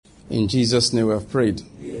In Jesus' name we have prayed.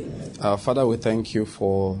 Father, we thank you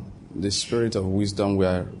for the spirit of wisdom we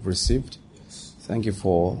have received. Thank you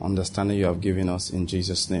for understanding you have given us in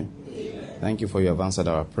Jesus' name. Thank you for you have answered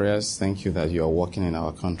our prayers. Thank you that you are working in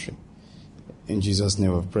our country. In Jesus'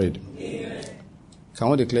 name we have prayed. Can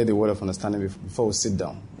we declare the word of understanding before we sit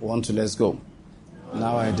down? 1, 2, let's go.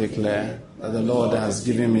 Now I declare that the Lord has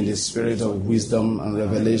given me the spirit of wisdom and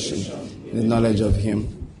revelation, the knowledge of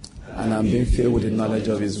Him, and I'm being filled with the knowledge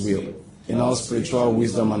of His will, in all spiritual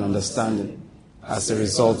wisdom and understanding. As a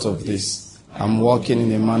result of this, I'm walking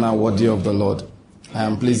in a manner worthy of the Lord. I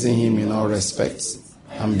am pleasing Him in all respects.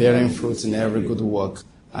 I'm bearing fruit in every good work,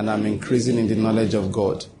 and I'm increasing in the knowledge of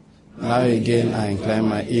God. Now again I incline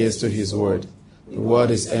my ears to His word. The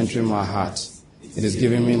word is entering my heart. It is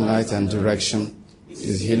giving me light and direction. It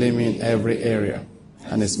is healing me in every area,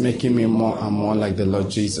 and it's making me more and more like the Lord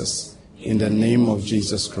Jesus. In the name of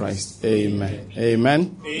Jesus Christ. Amen.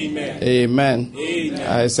 Amen. Amen. Amen. Amen.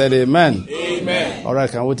 I said amen. Amen. All right,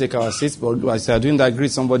 can we take our seats? But as you are doing that,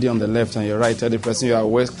 greet somebody on the left and your right. Tell the person you are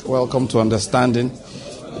welcome to understanding.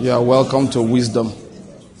 You are welcome to wisdom.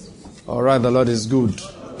 All right, the Lord is good.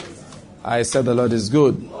 I said the Lord is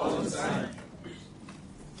good.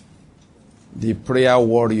 The prayer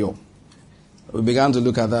warrior. We began to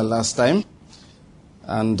look at that last time.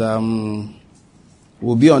 And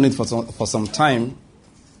we'll be on it for some time.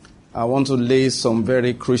 I want to lay some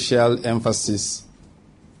very crucial emphasis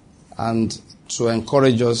and to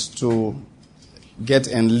encourage us to get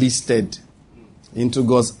enlisted into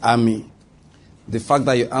God's army. The fact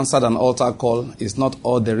that you answered an altar call is not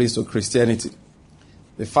all there is to Christianity.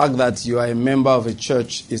 The fact that you are a member of a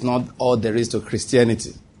church is not all there is to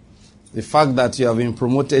Christianity. The fact that you have been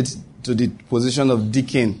promoted to the position of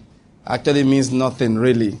deacon actually means nothing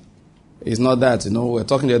really. It's not that, we're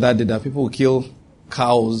talking the other day that people kill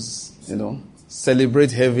cows,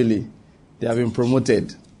 celebrate heavily. They have been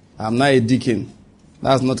promoted. I'm not a deacon.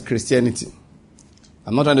 That's not Christianity.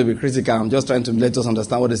 I'm not trying to be critical. I'm just trying to let us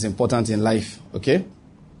understand what is important in life. Okay?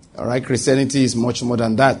 All right? Christianity is much more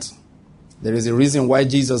than that. There is a reason why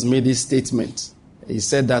Jesus made this statement. He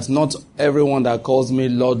said that not everyone that calls me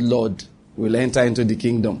Lord, Lord will enter into the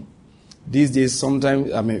kingdom. These days,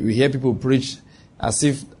 sometimes, we hear people preach as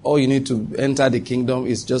if all you need to enter the kingdom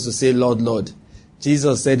is just to say, Lord, Lord.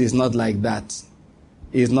 Jesus said it's not like that.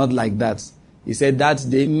 It's not like that. He said that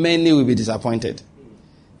day many will be disappointed.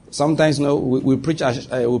 Sometimes, we preach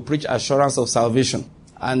assurance of salvation.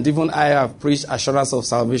 And even I have preached assurance of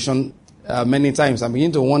salvation many times. I'm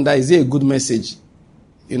beginning to wonder, is it a good message?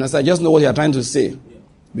 So I just know what you're trying to say.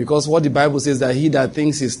 Because what the Bible says that he that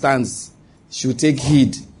thinks he stands should take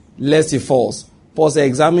heed, lest he falls. Paul said,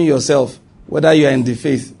 examine yourself whether you are in the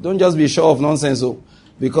faith. Don't just be sure of nonsense.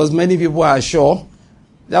 Because many people are sure.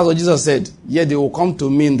 That's what Jesus said. Yet they will come to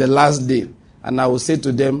me in the last day. And I will say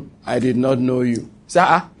to them, I did not know you. Say,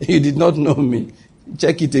 you did not know me.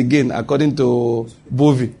 Check it again according to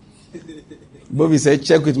Bovi. Bovi said,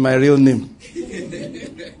 check with my real name.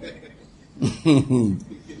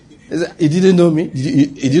 He didn't know me. He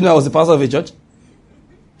didn't know I was the pastor of a church.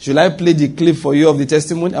 Should I play the clip for you of the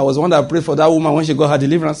testimony? I was the one that prayed for that woman when she got her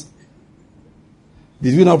deliverance.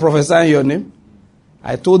 Did we not prophesy in your name?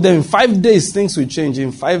 I told them in 5 days things will change.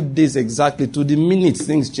 In 5 days exactly, to the minute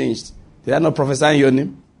things changed. Did I not prophesy in your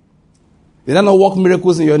name? Did I not work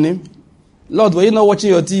miracles in your name? Lord, were you not watching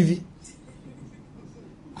your TV?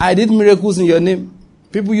 I did miracles in your name.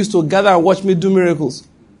 People used to gather and watch me do miracles.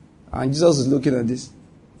 And Jesus is looking at this.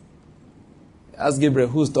 Ask Gabriel,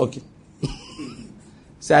 who's talking?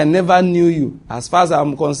 Say, I never knew you. As far as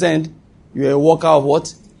I'm concerned, you're a worker of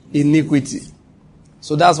what? Iniquity.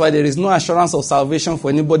 So that's why there is no assurance of salvation for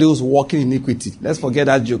anybody who's walking in iniquity. Let's forget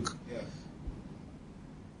that joke.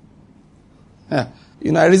 Yeah.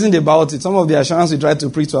 I reasoned about it. Some of the assurance we try to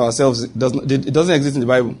preach to ourselves, it doesn't exist in the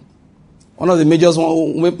Bible. One of the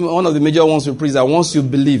major ones we preach is that once you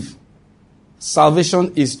believe,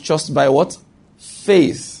 salvation is just by what?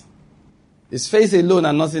 Faith. It's faith alone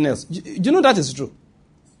and nothing else. Do you know that is true?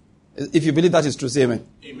 If you believe that is true, say amen.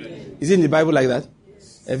 Amen. Is it in the Bible like that?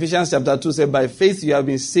 Yes. Ephesians chapter 2 says, by faith you have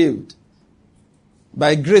been saved.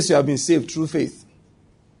 By grace you have been saved through faith.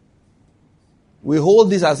 We hold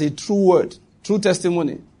this as a true word, true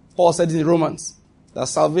testimony. Paul said in Romans that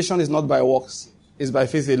salvation is not by works, it's by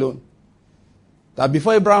faith alone. That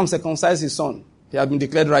before Abraham circumcised his son, he had been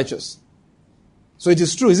declared righteous. So it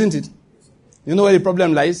is true, isn't it? You know where the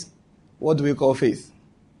problem lies? What do we call faith?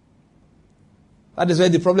 That is where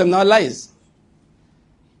the problem now lies.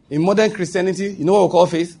 In modern Christianity, you know what we call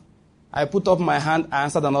faith? I put up my hand, I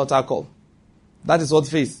answered an altar call. That is what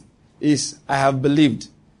faith is. I have believed.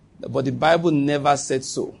 But the Bible never said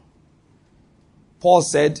so. Paul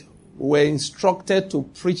said, we're instructed to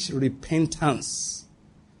preach repentance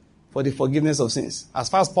for the forgiveness of sins. As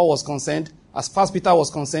far as Paul was concerned, as far as Peter was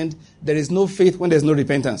concerned, there is no faith when there's no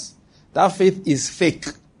repentance. That faith is fake.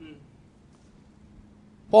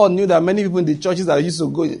 Paul knew that many people in the churches that used to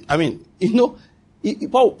go,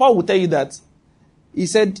 Paul would tell you that. He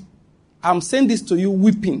said, I'm saying this to you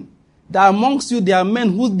weeping, that amongst you there are men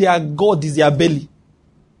whose their God is their belly.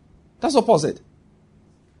 That's what Paul said.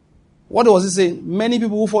 What was he saying? Many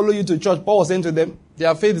people who follow you to church, Paul was saying to them,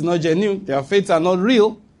 their faith is not genuine, their faiths are not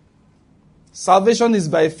real. Salvation is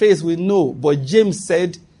by faith, we know. But James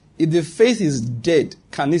said, if the faith is dead,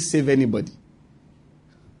 can it save anybody?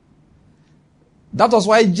 That was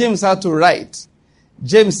why James had to write.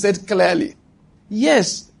 James said clearly,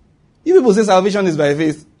 yes, you people say salvation is by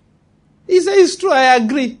faith. He said, it's true, I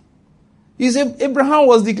agree. He said, Abraham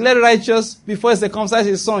was declared righteous before he circumcised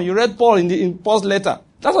his son. You read Paul in Paul's letter.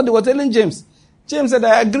 That's what they were telling James. James said,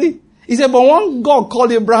 I agree. He said, but when God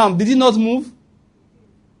called Abraham, did he not move?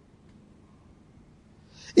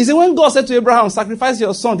 He said, when God said to Abraham, sacrifice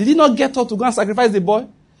your son, did he not get up to go and sacrifice the boy?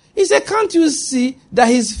 He said, can't you see that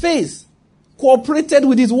his faith cooperated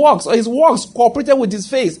with his works, or his works cooperated with his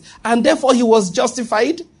faith, and therefore he was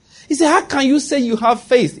justified? He said, how can you say you have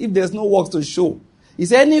faith if there's no works to show? He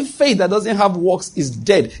said, any faith that doesn't have works is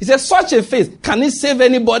dead. He said, such a faith, can it save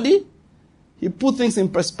anybody? He put things in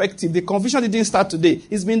perspective. The confusion didn't start today.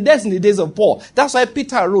 It's been there in the days of Paul. That's why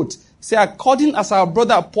Peter wrote, say, according as our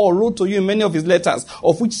brother Paul wrote to you in many of his letters,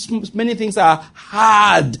 of which many things are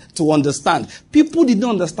hard to understand. People didn't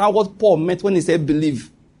understand what Paul meant when he said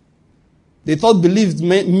believe. They thought believe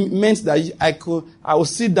meant that I will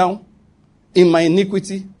sit down in my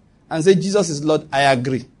iniquity and say, Jesus is Lord. I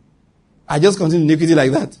agree. I just continue iniquity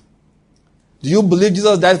like that. Do you believe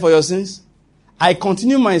Jesus died for your sins? I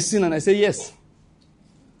continue my sin and I say yes.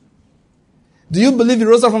 Do you believe he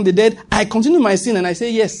rose up from the dead? I continue my sin and I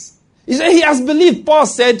say yes. He said he has believed. Paul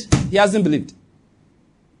said he hasn't believed.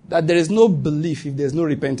 That there is no belief if there is no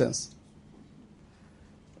repentance.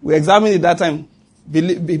 We examined it that time.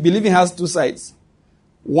 Believing has two sides.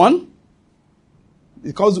 One,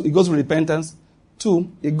 it goes with repentance.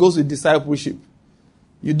 Two, it goes with discipleship.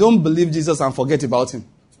 You don't believe Jesus and forget about him.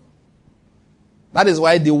 That is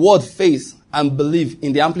why the word faith and believe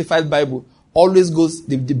in the Amplified Bible always goes,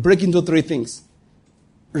 they break into three things.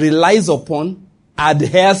 Relies upon,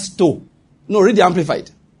 adheres to. No, read the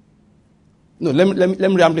Amplified. No, let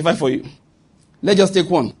me re-amplify for you. Let's just take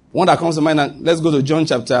one. One that comes to mind, and let's go to John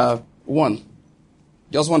chapter 1.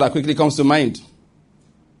 Just one that quickly comes to mind.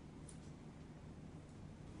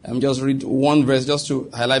 Just read one verse just to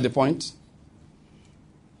highlight the point.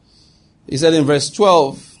 He said in verse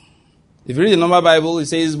 12, if you read the normal Bible, it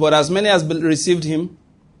says, but as many as received him.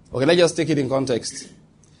 Okay, let's just take it in context.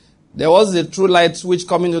 There was the true light which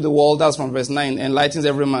come into the world, that's from verse 9, enlightens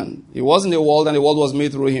every man. He was in the world, and the world was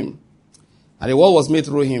made through him. And the world was made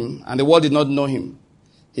through him, and the world did not know him.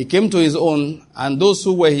 He came to his own, and those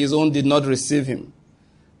who were his own did not receive him.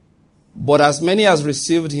 But as many as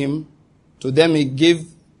received him, to them he gave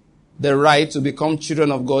the right to become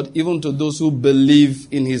children of God, even to those who believe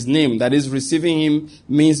in his name. That is, receiving him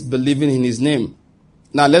means believing in his name.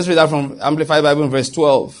 Now let's read that from Amplified Bible in verse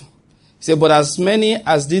 12. He said, but as many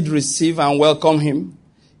as did receive and welcome him,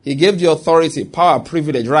 he gave the authority, power,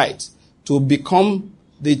 privilege, right, to become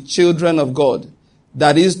the children of God.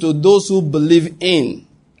 That is, to those who believe in,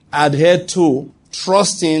 adhere to,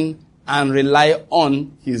 trust in, and rely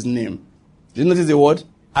on his name. Did you notice the word?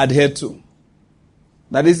 Adhere to.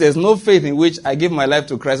 That is, there's no faith in which I give my life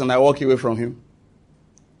to Christ and I walk away from him.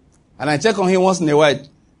 And I check on him once in a while.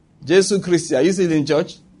 Jesus Christ, are you still in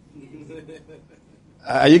church?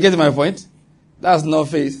 Are you getting my point? That's not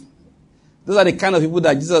faith. Those are the kind of people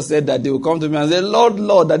that Jesus said that they will come to me and say, Lord,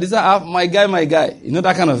 Lord, that is my guy. You know,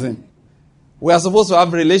 that kind of thing. We are supposed to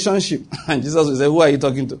have a relationship. And Jesus will say, who are you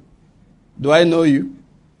talking to? Do I know you?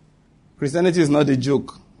 Christianity is not a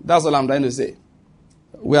joke. That's all I'm trying to say.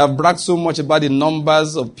 We have bragged so much about the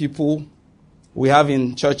numbers of people we have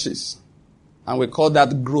in churches. And we call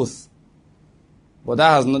that growth. But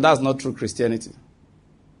that's not true Christianity.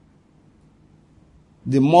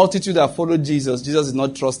 The multitude that followed Jesus, Jesus is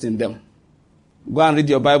not trusting them. Go and read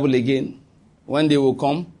your Bible again. When they will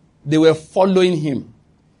come, they were following him.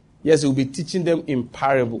 Yes, he will be teaching them in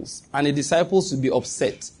parables. And the disciples will be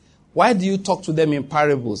upset. Why do you talk to them in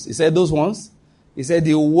parables? He said, those ones? He said,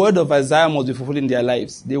 the word of Isaiah must be fulfilled in their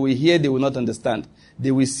lives. They will hear, they will not understand.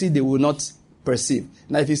 They will see, they will not perceive.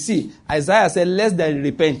 Now if you see, Isaiah said, lest they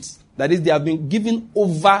repent. That is, they have been given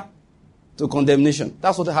over to condemnation.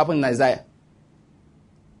 That's what happened in Isaiah.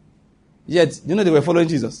 Yet, they were following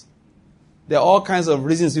Jesus. There are all kinds of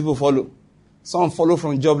reasons people follow. Some follow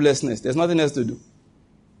from joblessness. There's nothing else to do.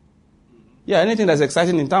 Yeah, anything that's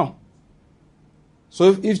exciting in town.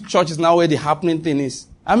 So if church is now where the happening thing is,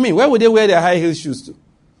 where would they wear their high heel shoes to?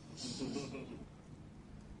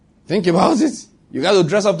 Think about it. You got to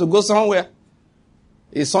dress up to go somewhere.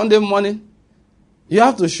 It's Sunday morning. You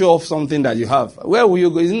have to show off something that you have. Where will you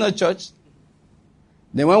go? Isn't it church?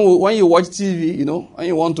 Then when you watch TV, when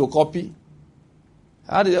you want to copy,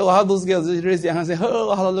 how those girls raise their hands and say,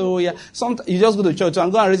 oh, hallelujah. Sometimes you just go to church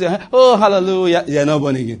and go and raise your hand, oh, hallelujah. They're not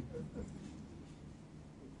born again.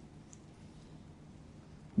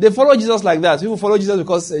 They follow Jesus like that. People follow Jesus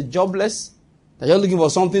because they're jobless. They're just looking for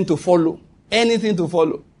something to follow. Anything to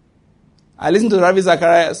follow. I listened to Ravi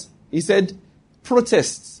Zacharias. He said,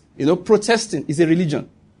 protests. Protesting is a religion.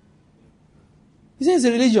 He said it's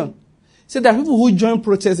a religion. He said there are people who join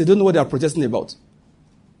protests, they don't know what they are protesting about.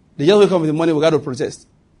 They just wake up in the morning, we got to protest.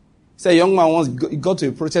 He said a young man once got to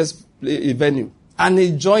a protest venue. And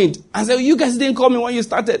he joined and said, you guys didn't call me when you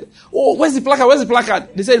started. Oh, where's the placard? Where's the placard?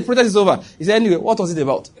 They said the protest is over. He said, anyway, what was it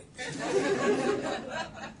about?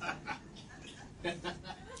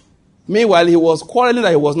 Meanwhile, he was quarreling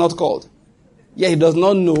that he was not called. Yet he does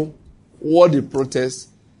not know what the protest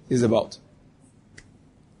is about.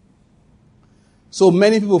 So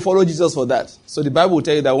many people follow Jesus for that. So the Bible will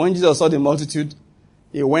tell you that when Jesus saw the multitude,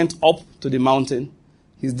 he went up to the mountain.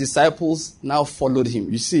 His disciples now followed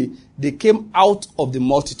him. You see, they came out of the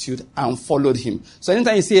multitude and followed him. So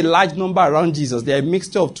anytime you see a large number around Jesus, they are a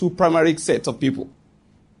mixture of two primary sets of people.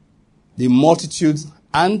 The multitude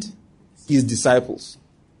and his disciples.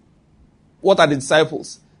 What are the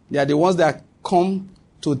disciples? They are the ones that come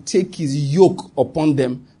to take his yoke upon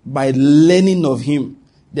them by learning of him.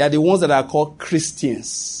 They are the ones that are called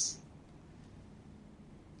Christians.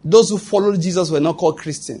 Those who followed Jesus were not called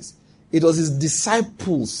Christians. It was his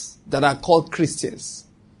disciples that are called Christians.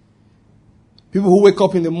 People who wake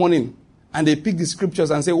up in the morning and they pick the scriptures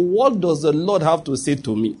and say, what does the Lord have to say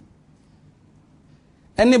to me?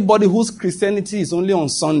 Anybody whose Christianity is only on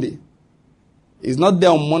Sunday, is not there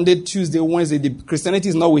on Monday, Tuesday, Wednesday. The Christianity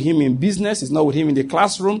is not with him in business. It's not with him in the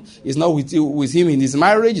classroom. It's not with him in his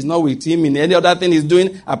marriage. It's not with him in any other thing he's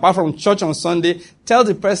doing apart from church on Sunday. Tell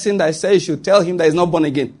the person that says you should tell him that he's not born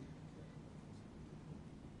again.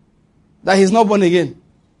 That he's not born again.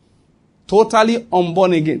 Totally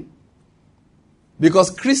unborn again. Because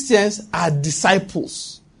Christians are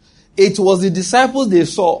disciples. It was the disciples they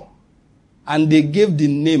saw and they gave the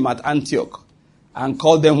name at Antioch and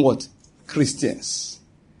called them what? Christians.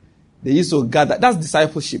 They used to gather. That's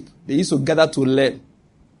discipleship. They used to gather to learn.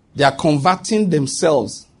 They are converting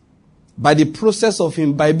themselves by the process of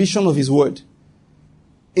imbibition of his word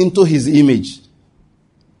into his image.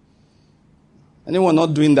 Anyone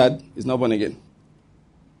not doing that is not born again.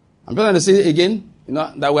 I'm trying to say it again,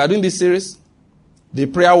 that we are doing this series, The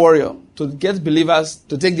Prayer Warrior, to get believers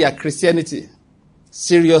to take their Christianity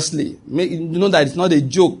seriously. That it's not a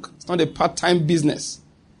joke. It's not a part-time business.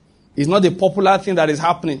 It's not a popular thing that is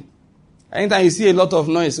happening. Anytime you see a lot of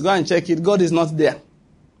noise, go and check it. God is not there.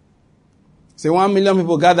 Say 1 million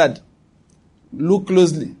people gathered. Look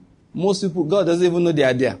closely. Most people, God doesn't even know they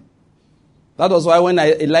are there. That was why when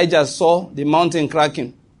Elijah saw the mountain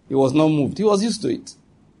cracking, he was not moved. He was used to it.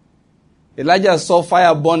 Elijah saw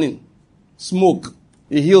fire burning, smoke,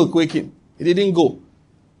 a hill quaking. He didn't go.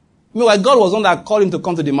 Meanwhile, God was one that called him to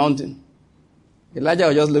come to the mountain. Elijah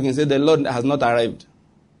was just looking and said, the Lord has not arrived.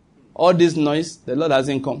 All this noise, the Lord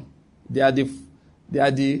hasn't come. They are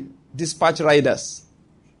the dispatch riders.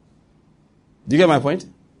 Do you get my point?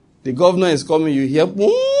 The governor is coming, you hear,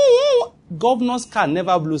 governor's car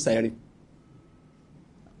never blew siren.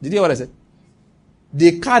 Did you hear what I said?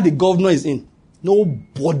 The car the governor is in,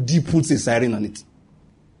 nobody puts a siren on it.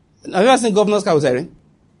 Have you ever seen governor's car with siren?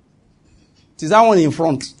 It is that one in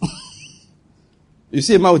front. You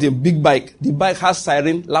see a man with a big bike. The bike has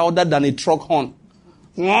siren louder than a truck horn.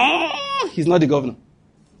 He's not the governor.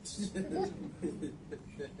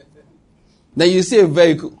 Then you see a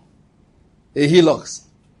vehicle, a Hilux,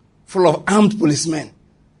 full of armed policemen,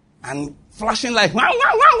 and flashing like, wow,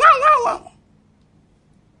 wow, wow, wow,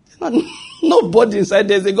 wow. Nobody inside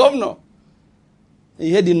there is a governor. And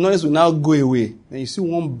you hear the noise will now go away. Then you see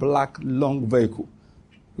one black, long vehicle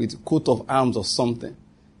with a coat of arms or something.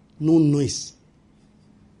 No noise.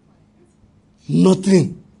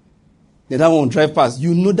 Nothing. Then that one drive past.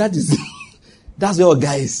 You know that is, that's your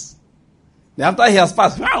guy is. Then after he has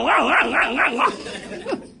passed, that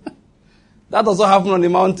also happened on the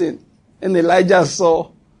mountain. And Elijah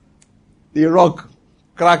saw the rock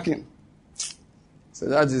cracking. So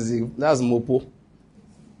that's Mopo.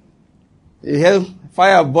 He had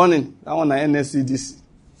fire burning. That one at NSCDC.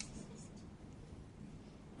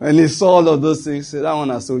 When he saw all of those things, he said, that one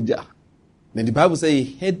a soldier. Then the Bible says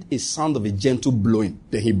he heard a sound of a gentle blowing.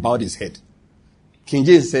 Then he bowed his head. King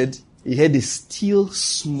James said he heard a still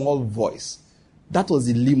small voice. That was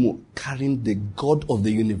the limo carrying the God of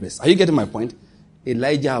the universe. Are you getting my point?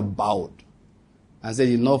 Elijah bowed and said,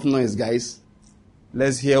 enough noise, guys.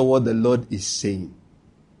 Let's hear what the Lord is saying.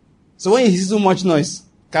 So when you see so much noise,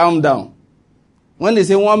 calm down. When they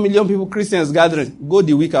say 1 million people, Christians gathering, go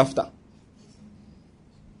the week after.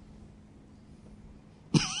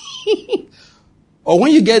 Or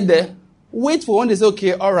when you get there, wait for when they say,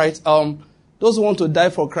 okay, all right, those who want to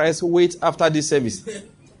die for Christ, wait after this service.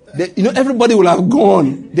 Everybody will have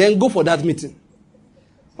gone. Then go for that meeting.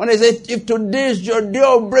 When they say, if today is your day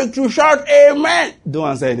of breakthrough, shout amen. Don't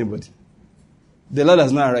answer anybody. The Lord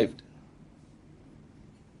has not arrived.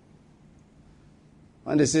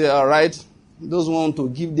 When they say, all right, those who want to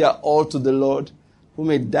give their all to the Lord, who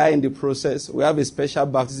may die in the process, we have a special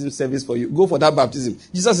baptism service for you. Go for that baptism.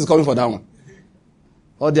 Jesus is coming for that one.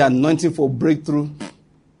 Or the anointing for breakthrough.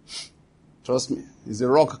 Trust me. Is the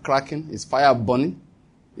rock cracking? Is fire burning?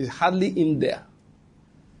 It's hardly in there.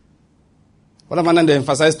 What am I going to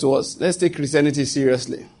emphasize to us? Let's take Christianity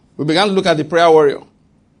seriously. We began to look at the prayer warrior.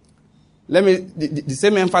 The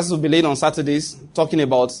same emphasis will be laid on Saturdays, talking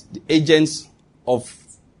about the agents of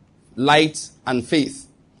light and faith.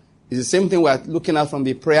 It's the same thing we're looking at from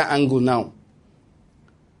the prayer angle now.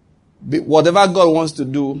 Whatever God wants to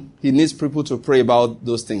do, He needs people to pray about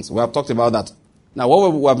those things. We have talked about that. Now,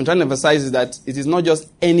 what we have been trying to emphasize is that it is not just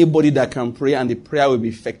anybody that can pray and the prayer will be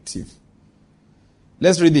effective.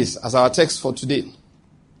 Let's read this as our text for today.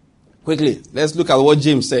 Quickly, let's look at what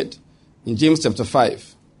James said in James chapter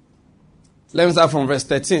 5. Let me start from verse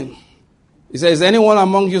 13. He says, is anyone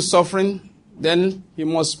among you suffering? Then he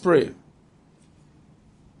must pray.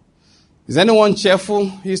 Is anyone cheerful?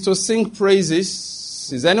 He is to sing praises.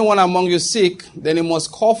 Is anyone among you sick? Then he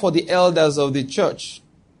must call for the elders of the church.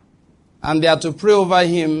 And they are to pray over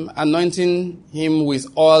him, anointing him with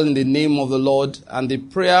oil in the name of the Lord. And the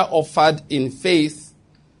prayer offered in faith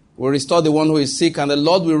will restore the one who is sick, and the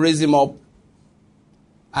Lord will raise him up.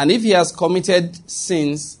 And if he has committed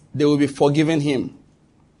sins, they will be forgiven him.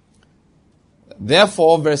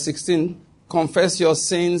 Therefore, verse 16, confess your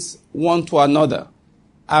sins one to another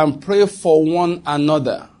and pray for one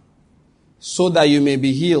another so that you may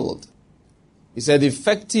be healed. He said,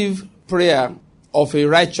 effective prayer of a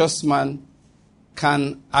righteous man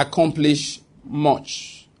can accomplish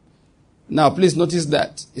much. Now, please notice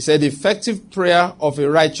that. He said, effective prayer of a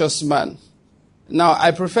righteous man. Now,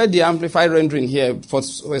 I prefer the amplified rendering here for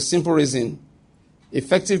a simple reason.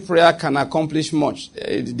 Effective prayer can accomplish much.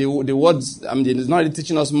 The words, it's not really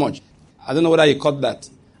teaching us much. I don't know whether you caught that.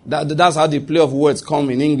 That's how the play of words come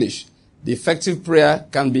in English. The effective prayer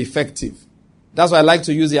can be effective. That's why I like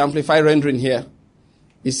to use the amplified rendering here.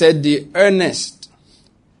 He said, the earnest,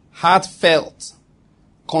 heartfelt,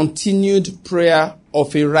 continued prayer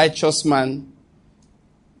of a righteous man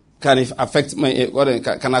can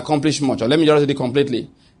accomplish much. Or let me just read it completely.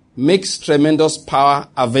 Makes tremendous power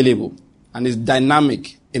available and is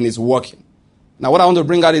dynamic in its working. Now, what I want to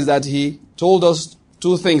bring out is that he told us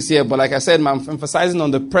two things here, but like I said, I'm emphasizing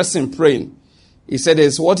on the person praying. He said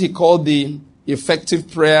it's what he called the effective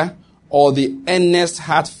prayer or the earnest,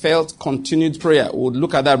 heartfelt, continued prayer. We'll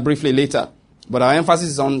look at that briefly later. But our emphasis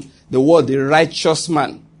is on the word, the righteous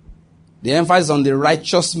man. The emphasis on the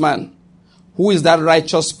righteous man. Who is that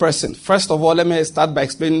righteous person? First of all, let me start by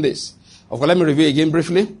explaining this. Of course, let me review again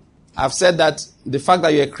briefly. I've said that the fact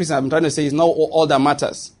that you're a Christian, I'm trying to say, is not all that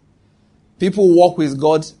matters. People walk with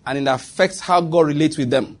God and it affects how God relates with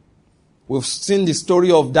them. We've seen the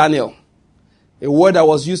story of Daniel. A word that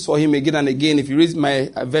was used for him again and again. If you read my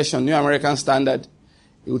version, New American Standard,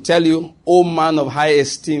 it will tell you, O man of high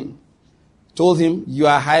esteem. Told him, you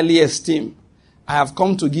are highly esteemed. I have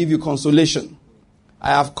come to give you consolation. I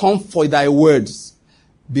have come for thy words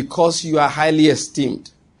because you are highly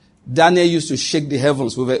esteemed. Daniel used to shake the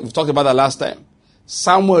heavens. We've talked about that last time.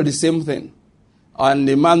 Samuel, the same thing. And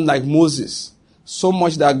a man like Moses, so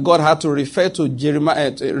much that God had to refer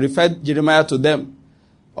Jeremiah to them.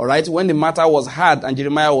 All right, when the matter was hard and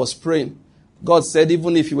Jeremiah was praying, God said,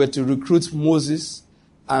 even if you were to recruit Moses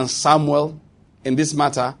and Samuel in this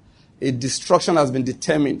matter, a destruction has been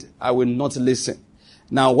determined. I will not listen.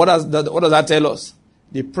 Now, what does that tell us?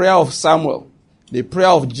 The prayer of Samuel, the prayer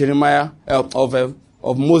of Jeremiah,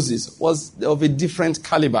 of Moses was of a different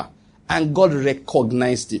caliber, and God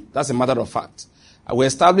recognized it. That's a matter of fact. We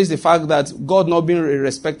established the fact that God, not being a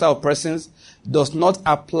respecter of persons, does not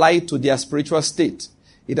apply to their spiritual state.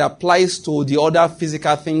 It applies to the other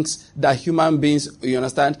physical things that human beings, you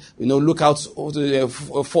understand, look out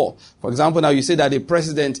for. For example, now you say that the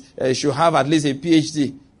president should have at least a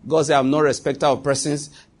PhD. God said, I'm no respecter of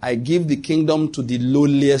persons. I give the kingdom to the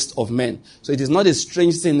lowliest of men. So it is not a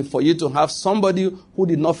strange thing for you to have somebody who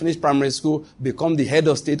did not finish primary school become the head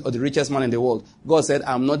of state or the richest man in the world. God said,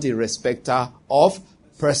 I'm not a respecter of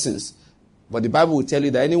persons. But the Bible will tell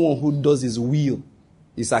you that anyone who does his will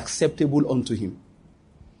is acceptable unto him.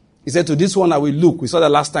 He said, to this one I will look. We saw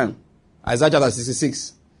that last time. Isaiah chapter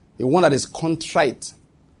 66. The one that is contrite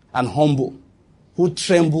and humble, who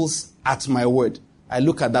trembles at my word. I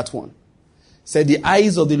look at that one. Said the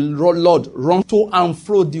eyes of the Lord run to and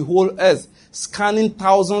fro the whole earth, scanning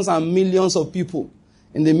thousands and millions of people.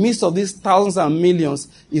 In the midst of these thousands and millions,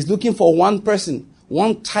 he's looking for one person,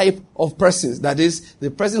 one type of persons. That is,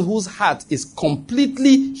 the person whose heart is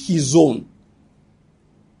completely his own.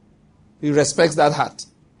 He respects that heart.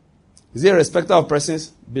 Is he a respecter of persons?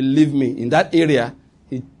 Believe me, in that area,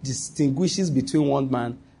 he distinguishes between one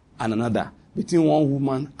man and another, between one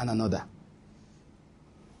woman and another.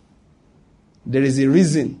 There is a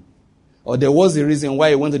reason, or there was a reason why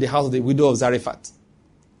he went to the house of the widow of Zarephath.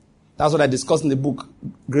 That's what I discussed in the book,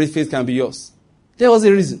 Great Faith Can Be Yours. There was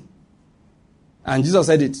a reason. And Jesus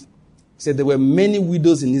said it. He said there were many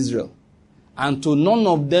widows in Israel, and to none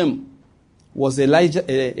of them was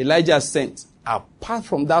Elijah sent, apart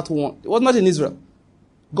from that one. It was not in Israel.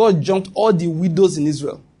 God jumped all the widows in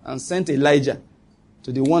Israel and sent Elijah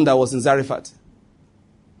to the one that was in Zarephath.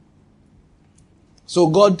 So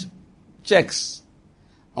God checks.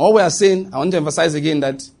 And what we are saying, I want to emphasize again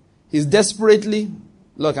that he's desperately,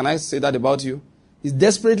 Lord, can I say that about you? He's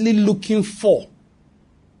desperately looking for.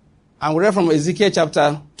 And we read from Ezekiel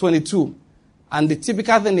chapter 22. And the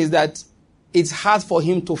typical thing is that it's hard for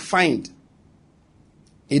him to find.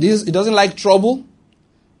 He doesn't like trouble,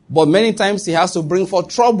 but many times he has to bring forth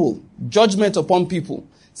trouble, judgment upon people.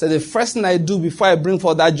 So the first thing I do before I bring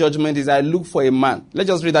forth that judgment is I look for a man. Let's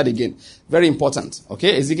just read that again. Very important.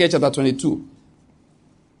 Okay, Ezekiel chapter 22.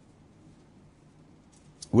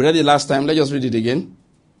 We read it last time. Let's just read it again.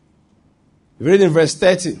 We read in verse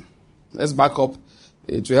 30. Let's back up.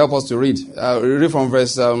 It will help us to read. We read from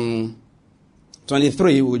verse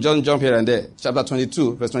 23. We'll just jump here and there. Chapter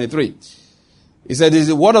 22, verse 23. He said,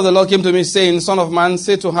 the word of the Lord came to me, saying, Son of man,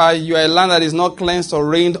 say to her, you are a land that is not cleansed or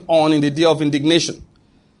rained on in the day of indignation.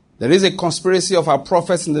 There is a conspiracy of our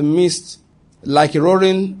prophets in the midst, like a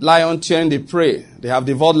roaring lion tearing the prey. They have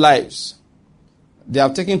devoured lives. They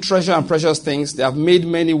have taken treasure and precious things. They have made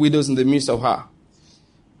many widows in the midst of her.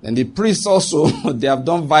 And the priests also, they have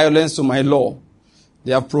done violence to my law.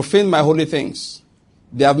 They have profaned my holy things.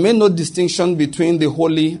 They have made no distinction between the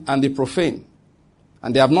holy and the profane.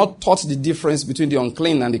 And they have not taught the difference between the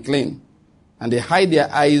unclean and the clean. And they hide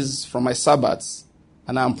their eyes from my Sabbaths,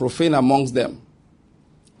 and I am profane amongst them.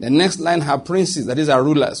 The next line, her princes, that is her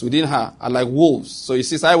rulers within her, are like wolves. So you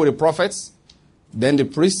see, started with the prophets, then the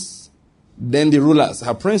priests, then the rulers.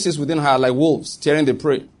 Her princes within her are like wolves, tearing the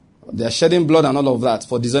prey. They are shedding blood and all of that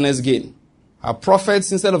for dishonest gain. Her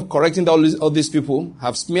prophets, instead of correcting all these people,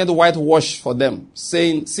 have smeared whitewash for them,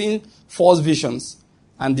 seeing false visions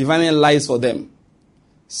and divining lies for them,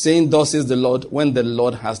 saying, thus says the Lord, when the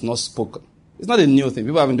Lord has not spoken. It's not a new thing.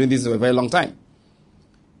 People have been doing this for a very long time.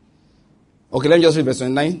 Okay, let me just read verse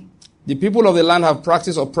 29. The people of the land have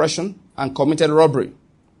practiced oppression and committed robbery.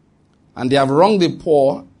 And they have wronged the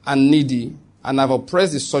poor and needy and have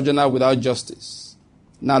oppressed the sojourner without justice.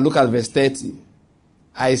 Now look at verse 30.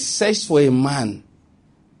 I searched for a man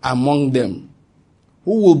among them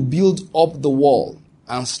who will build up the wall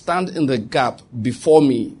and stand in the gap before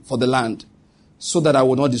me for the land, so that I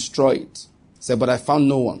will not destroy it. Said, but I found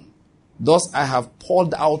no one. Thus I have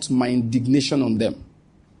poured out my indignation on them.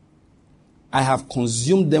 I have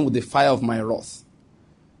consumed them with the fire of my wrath.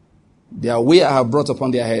 Their way I have brought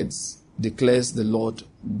upon their heads, declares the Lord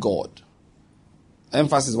God.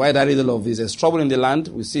 Emphasis, why that riddle of this? There's trouble in the land.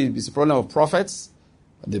 We see it's a problem of prophets,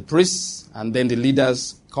 the priests, and then the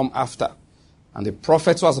leaders come after. And the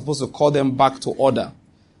prophets who are supposed to call them back to order.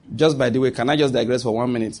 Just by the way, can I just digress for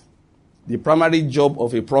 1 minute? The primary job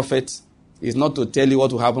of a prophet is not to tell you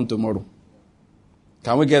what will happen tomorrow.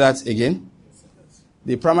 Can we get that again?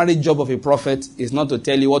 The primary job of a prophet is not to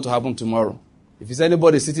tell you what will happen tomorrow. If it's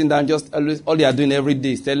anybody sitting down, just always, all they are doing every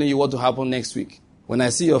day is telling you what will happen next week. When I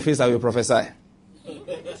see your face, I will prophesy.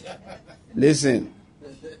 Listen.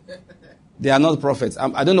 They are not prophets.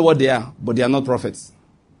 I don't know what they are, but they are not prophets.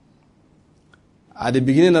 At the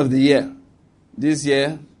beginning of the year, this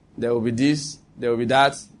year, there will be this, there will be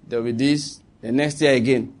that, there will be this, the next year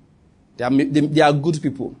again. They are good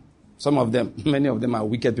people. Some of them, many of them are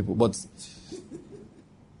wicked people, but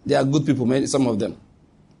they are good people, some of them.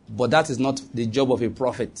 But that is not the job of a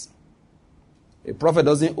prophet. A prophet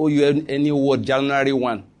doesn't owe you any word January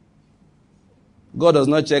 1. God does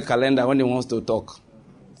not check calendar when he wants to talk.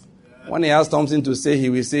 When he has something to say, he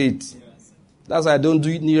will say it. That's why I don't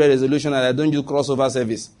do New Year resolution and I don't do crossover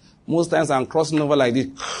service. Most times I'm crossing over like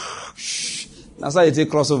this. That's why I take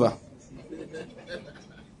crossover.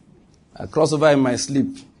 I cross over in my sleep.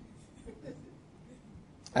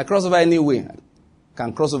 I cross over anyway. I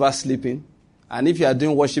can cross over sleeping. And if you are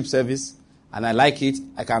doing worship service and I like it,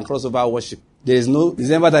 I can cross over worship. There is no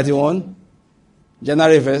December 31,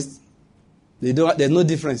 January 1st. There's no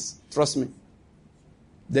difference. Trust me.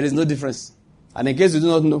 There is no difference. And in case you do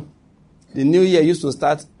not know, the new year used to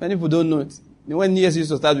start. Many people don't know it. You know when New Year's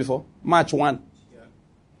used to start before? March 1. Yeah.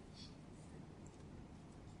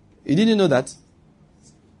 You didn't know that?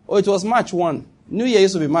 Oh, it was March 1. New Year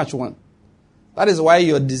used to be March 1. That is why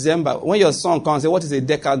your December, when your son comes, say, what is a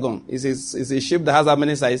decagon? It's a shape that has how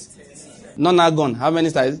many sides? Nonagon, how many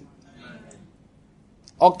sides?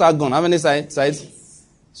 Octagon, how many sides?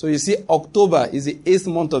 So you see, October is the 8th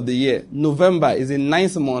month of the year. November is the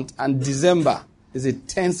 9th month. And December is the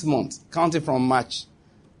 10th month, counting from March.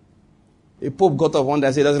 A pope got up one day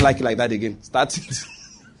and said he doesn't like it like that again. Start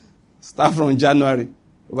from January.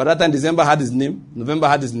 By that time, December had his name. November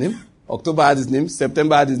had his name. October had his name.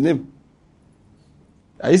 September had his name.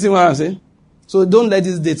 Are you seeing what I'm saying? So don't let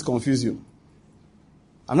these dates confuse you.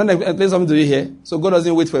 I'm not explaining something to you here. So God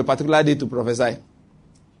doesn't wait for a particular day to prophesy.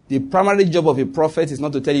 The primary job of a prophet is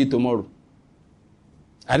not to tell you tomorrow.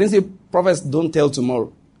 I didn't say prophets don't tell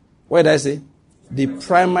tomorrow. What did I say? The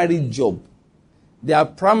primary job. Their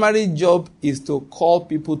primary job is to call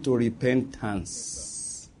people to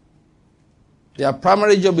repentance. Their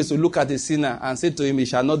primary job is to look at a sinner and say to him, it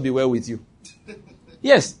shall not be well with you.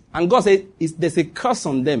 Yes, and God said there's a curse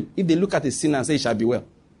on them if they look at a sinner and say it shall be well.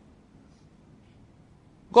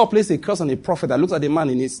 God placed a curse on a prophet that looks at the man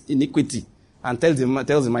in his iniquity and tells him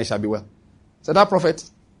it shall be well. So that prophet,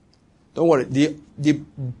 don't worry. The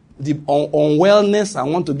unwellness I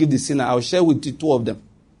want to give the sinner, I'll share with you two of them.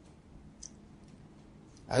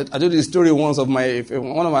 I told you the story once of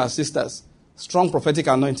one of my sisters, strong prophetic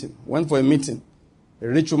anointing, went for a meeting, a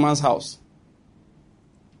rich woman's house.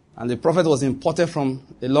 And the prophet was imported from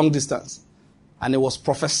a long distance. And he was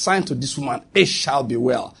prophesying to this woman, it shall be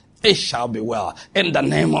well. It shall be well. In the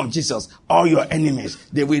name of Jesus, all your enemies,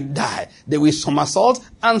 they will die. They will somersault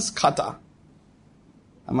and scatter.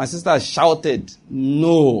 And my sister shouted,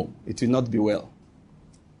 no, it will not be well.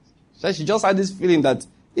 So she just had this feeling that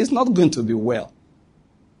it's not going to be well.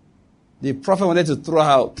 The prophet wanted to throw her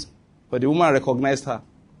out, but the woman recognized her.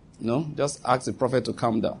 Just asked the prophet to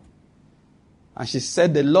calm down. And she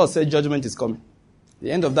said, the Lord said judgment is coming. At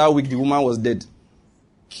the end of that week, the woman was dead.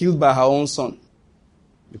 Killed by her own son.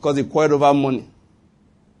 Because he quarreled over money.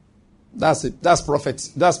 That's it. That's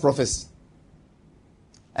prophecy.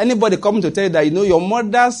 Anybody coming to tell you that,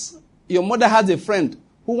 your mother has a friend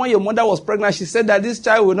who, when your mother was pregnant, she said that this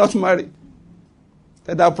child will not marry.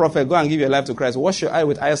 Tell that prophet, go and give your life to Christ. Wash your eye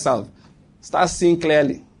with eye salve. Start seeing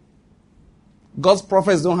clearly. God's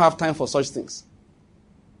prophets don't have time for such things.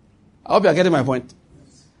 I hope you are getting my point.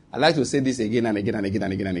 I like to say this again and again and again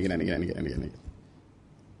and again and again and again and again and again.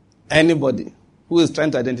 Anybody who is trying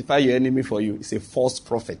to identify your enemy for you is a false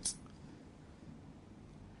prophet.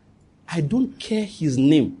 I don't care his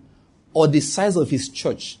name or the size of his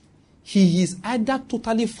church. He is either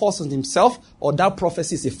totally false in himself or that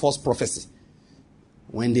prophecy is a false prophecy.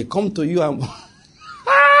 When they come to you and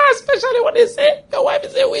especially when they say your wife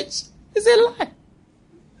is a witch, it's a lie.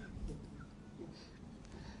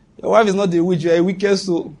 Your wife is not a witch, you are a wicked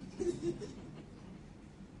soul.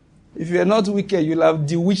 If you are not wicked, you'll have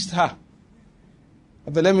bewitched her.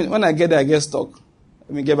 But when I get there, I get stuck.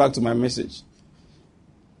 Let me get back to my message.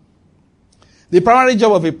 The primary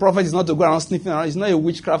job of a prophet is not to go around sniffing around. He's not a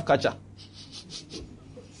witchcraft catcher.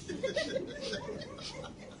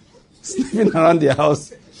 Sniffing around their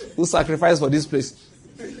house. Who sacrificed for this place?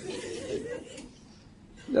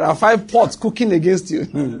 There are 5 pots cooking against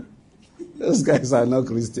you. Those guys are not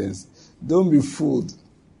Christians. Don't be fooled.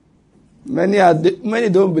 Many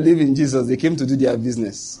don't believe in Jesus. They came to do their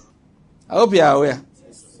business. I hope you are aware.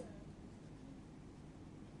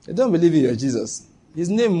 They don't believe in your Jesus. His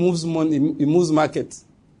name moves money. He moves market.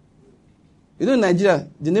 In Nigeria,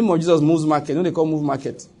 the name of Jesus moves market. They call move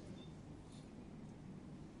market.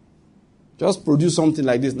 Just produce something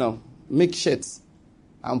like this now. Make shirts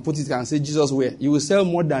and put it and say Jesus wear. You will sell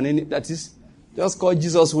more than any. That is, just call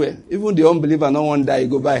Jesus wear. Even the unbeliever, no one die,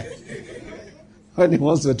 go buy. When he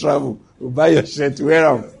wants to travel, you buy your shirt, wear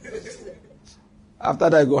them. After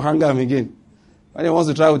that, I go hang him again. When he wants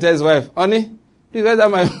to travel, tell his wife, honey, please,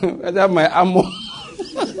 where's my armor?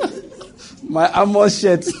 My armor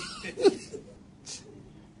shirt.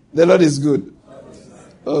 The Lord is good.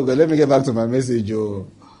 Oh God, let me get back to my message. Oh,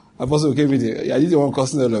 Apostle came in here. Are you the one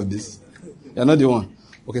causing all of this? You're not the one.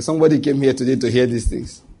 Okay, somebody came here today to hear these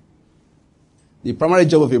things. The primary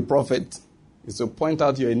job of a prophet is to point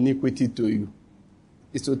out your iniquity to you.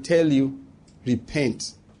 Is to tell you,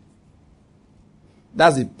 repent.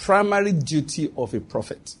 That's the primary duty of a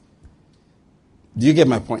prophet. Do you get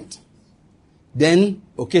my point? Then,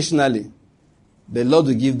 occasionally, the Lord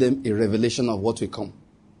will give them a revelation of what will come.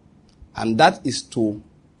 And that is to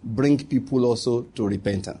bring people also to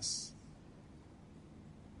repentance.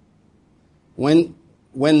 When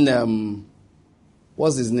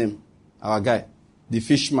what's his name? Our guy, the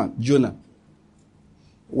fisherman, Jonah.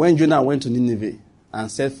 When Jonah went to Nineveh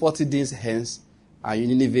and said 40 days hence, and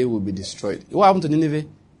Nineveh will be destroyed. What happened to Nineveh?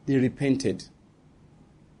 They repented.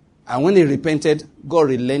 And when they repented, God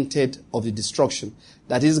relented of the destruction.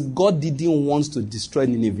 That is, God didn't want to destroy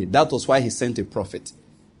Nineveh. That was why he sent a prophet.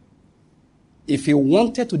 If he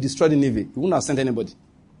wanted to destroy Nineveh, he wouldn't have sent anybody.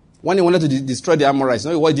 When he wanted to destroy the Amorites,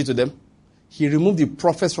 you know what he did to them? He removed the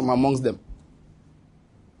prophets from amongst them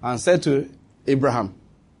and said to Abraham,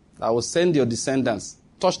 I will send your descendants.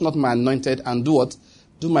 Touch not my anointed and do what?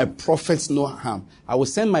 Do my prophets no harm. I will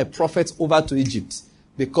send my prophets over to Egypt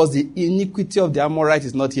because the iniquity of the Amorites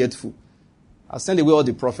is not yet full. I'll send away all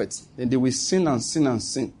the prophets. Then they will sin and sin and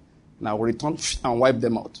sin. And I will return and wipe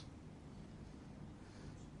them out.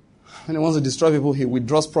 When he wants to destroy people, he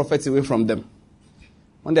withdraws prophets away from them.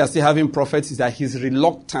 When they are still having prophets, it's that he's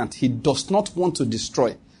reluctant. He does not want to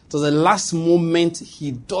destroy. To the last moment,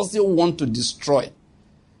 he doesn't want to destroy.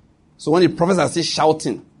 So when the prophets are still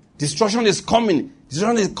shouting, destruction is coming,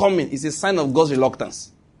 destruction is coming, it's a sign of God's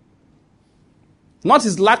reluctance. Not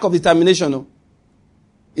his lack of determination, no.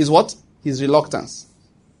 Is what? His reluctance.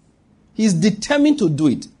 He's determined to do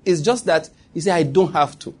it. It's just that he said, I don't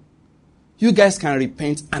have to. You guys can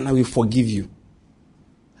repent and I will forgive you.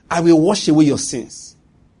 I will wash away your sins.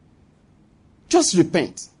 Just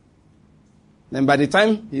repent. Then by the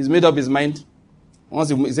time he's made up his mind, once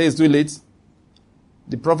he says it's too late,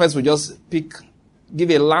 the prophets will just give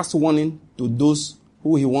a last warning to those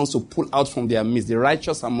who he wants to pull out from their midst, the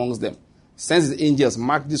righteous amongst them. Sends his angels,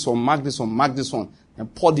 mark this one, mark this one, mark this one,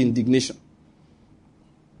 and pour the indignation.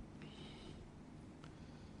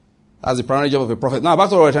 That's the primary job of a prophet. Now, back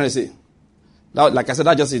to what we're trying to say. Now, like I said,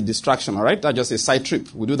 that's just a distraction, all right? That's just a side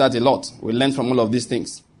trip. We do that a lot. We learn from all of these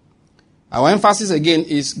things. Our emphasis again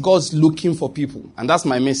is God's looking for people. And that's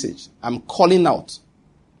my message. I'm calling out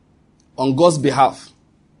on God's behalf.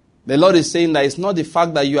 The Lord is saying that it's not the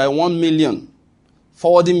fact that you are 1 million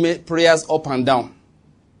forwarding prayers up and down.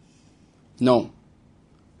 No.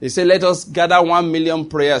 They say, let us gather 1 million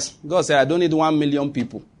prayers. God said, I don't need 1 million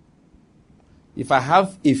people. If I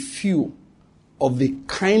have a few of the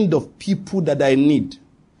kind of people that I need,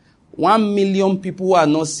 1 million people who are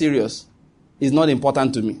not serious is not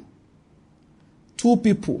important to me. 2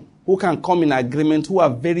 people who can come in agreement, who are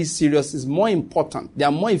very serious, is more important. They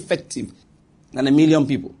are more effective than 1 million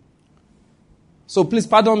people. So please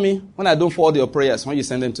pardon me when I don't forward your prayers, when you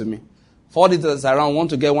send them to me. Forward it around, want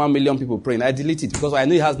to get 1 million people praying. I delete it because I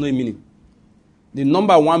know it has no meaning. The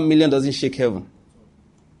number 1 million doesn't shake heaven.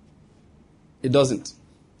 It doesn't.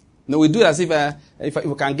 No, we do it as if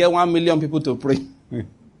we can get 1 million people to pray.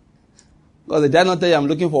 Because they dare not tell you I'm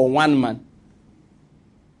looking for one man.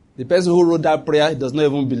 The person who wrote that prayer does not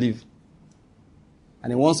even believe.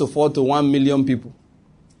 And he wants to forward to 1 million people.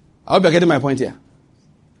 I hope you're getting my point here.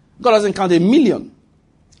 God doesn't count 1 million.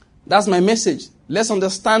 That's my message. Let's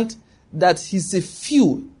understand that he's a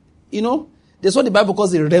few. You know, that's what the Bible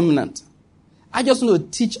calls a remnant. I just want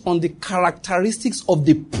to teach on the characteristics of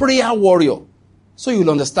the prayer warrior, so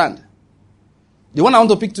you'll understand. The one I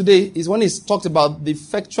want to pick today is when it's talked about the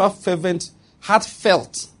effectual, fervent,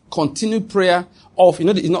 heartfelt, continued prayer of,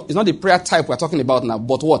 it's not the prayer type we're talking about now,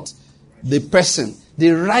 but what? The person.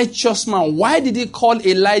 The righteous man. Why did he call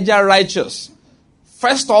Elijah righteous?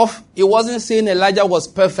 First off, he wasn't saying Elijah was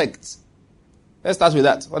perfect. Let's start with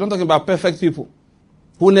that. We're not talking about perfect people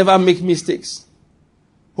who never make mistakes,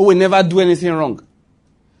 who will never do anything wrong.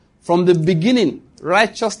 From the beginning,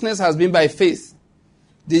 righteousness has been by faith.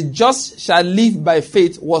 The just shall live by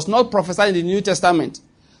faith was not prophesied in the New Testament.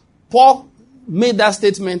 Paul made that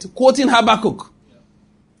statement quoting Habakkuk,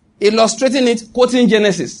 illustrating it, quoting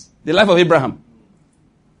Genesis, the life of Abraham.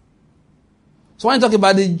 So when you talk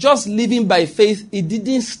about the just living by faith, it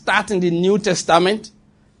didn't start in the New Testament.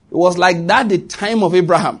 It was like that the time of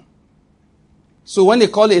Abraham. So when they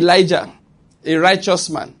call Elijah, a righteous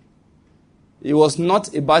man. It was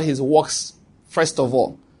not about his works, first of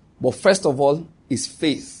all. But first of all, his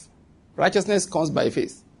faith. Righteousness comes by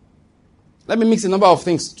faith. Let me mix a number of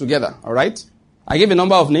things together, all right? I gave a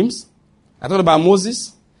number of names. I talked about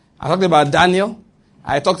Moses. I talked about Daniel.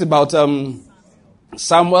 I talked about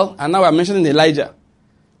Samuel. And now I'm mentioning Elijah.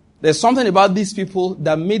 There's something about these people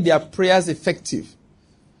that made their prayers effective.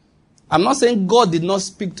 I'm not saying God did not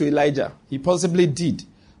speak to Elijah. He possibly did.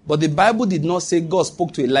 But the Bible did not say God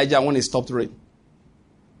spoke to Elijah when it stopped rain.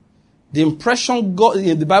 The impression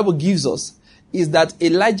the Bible gives us is that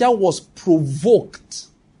Elijah was provoked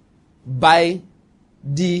by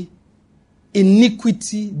the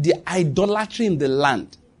iniquity, the idolatry in the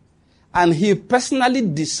land. And he personally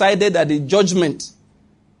decided that the judgment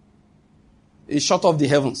is shut off the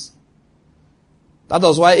heavens. That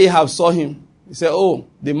was why Ahab saw him. He said, oh,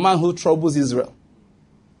 the man who troubles Israel.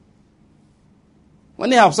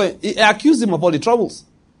 When Ahab saw him, he accused him of all the troubles.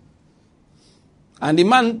 And the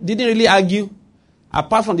man didn't really argue,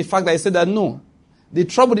 apart from the fact that he said that no, the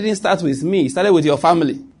trouble didn't start with me, it started with your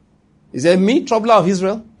family. He said, me, troubler of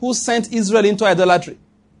Israel, who sent Israel into idolatry?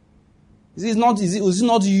 Was it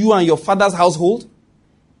not you and your father's household?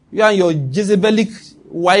 You and your Jezebelic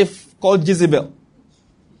wife called Jezebel.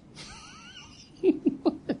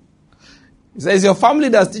 He says, it's your family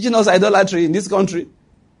that's teaching us idolatry in this country.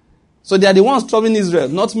 So they are the ones troubling Israel,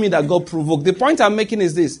 not me that God provoked. The point I'm making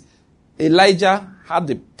is this. Elijah had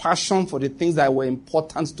the passion for the things that were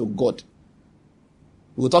important to God.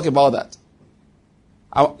 We'll talk about that.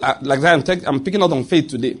 I'm picking out on faith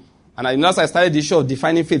today. And I noticed I started the issue of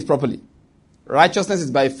defining faith properly. Righteousness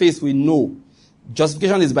is by faith, we know.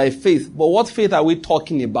 Justification is by faith. But what faith are we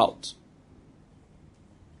talking about?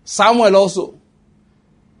 Samuel also.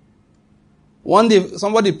 One day,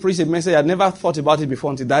 somebody preached a message. I'd never thought about it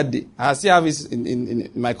before until that day. I still have it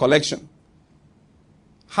in my collection.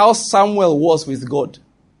 How Samuel was with God.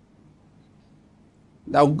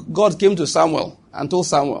 Now, God came to Samuel and told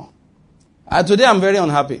Samuel, today I'm very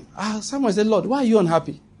unhappy. Samuel said, Lord, why are you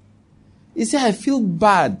unhappy? He said, I feel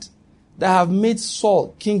bad that I have made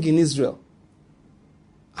Saul king in Israel.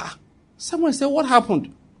 Samuel said, what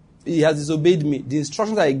happened? He has disobeyed me. The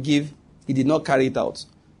instructions I gave, he did not carry it out.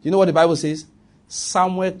 You know what the Bible says?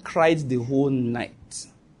 Samuel cried the whole night.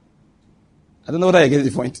 I don't know whether I get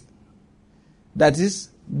the point. That is,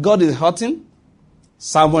 God is hurting,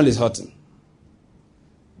 Samuel is hurting.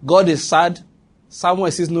 God is sad,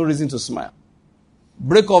 Samuel sees no reason to smile.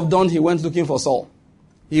 Break of dawn, he went looking for Saul.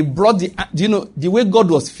 He brought the way God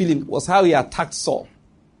was feeling was how he attacked Saul.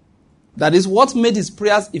 That is what made his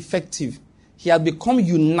prayers effective. He had become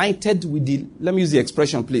united with let me use the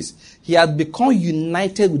expression please. He had become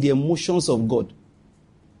united with the emotions of God.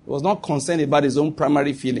 He was not concerned about his own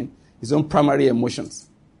primary feeling, his own primary emotions.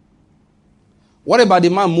 What about the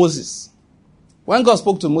man Moses? When God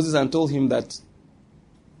spoke to Moses and told him that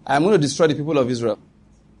I am going to destroy the people of Israel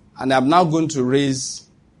and I am now going to raise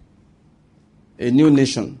a new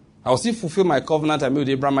nation. I will still fulfill my covenant I made with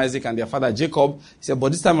Abraham, Isaac, and their father Jacob. He said,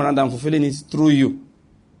 but this time around I'm fulfilling it through you.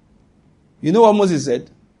 You know what Moses said?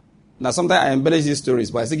 Now sometimes I embellish these stories,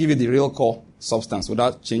 but I still give you the real core substance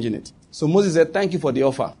without changing it. So Moses said, thank you for the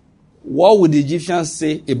offer. What would the Egyptians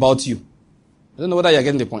say about you? I don't know whether you're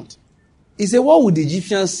getting the point. He said, what would the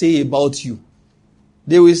Egyptians say about you?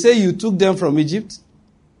 They will say you took them from Egypt.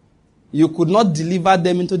 You could not deliver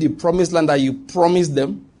them into the promised land that you promised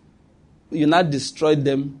them. You now destroyed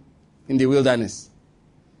them in the wilderness.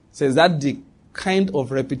 So is that the kind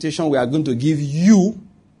of reputation we are going to give you?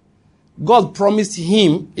 God promised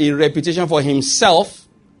him a reputation for himself.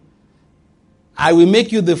 I will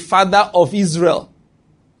make you the father of Israel.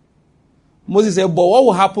 Moses said, but what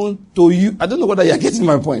will happen to you? I don't know whether you're getting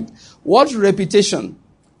my point. What reputation,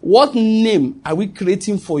 what name are we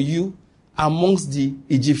creating for you amongst the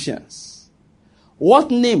Egyptians?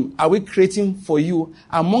 What name are we creating for you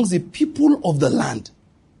amongst the people of the land?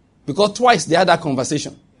 Because twice they had that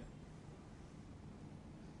conversation.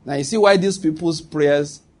 Now you see why these people's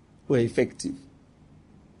prayers were effective.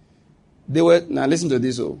 Now listen to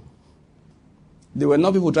this. They were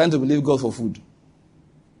not people trying to believe God for food.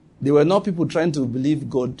 They were not people trying to believe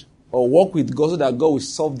God or work with God so that God will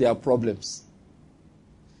solve their problems.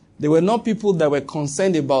 They were not people that were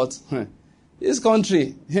concerned about this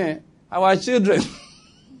country, our children.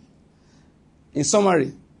 In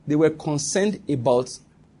summary, they were concerned about,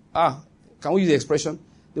 can we use the expression?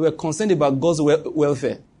 They were concerned about God's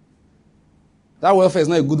welfare. That welfare is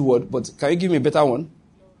not a good word, but can you give me a better one?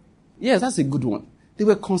 Yes, that's a good one. They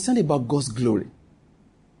were concerned about God's glory.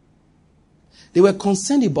 They were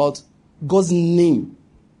concerned about God's name.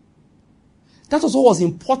 That was what was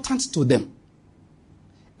important to them.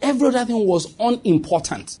 Every other thing was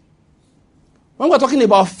unimportant. When we're talking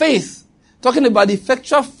about faith, talking about the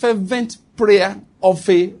effectual fervent prayer of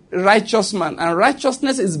a righteous man, and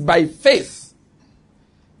righteousness is by faith.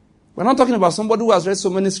 We're not talking about somebody who has read so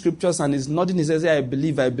many scriptures and is nodding his head, I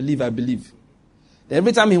believe, I believe, I believe.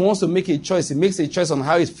 Every time he wants to make a choice, he makes a choice on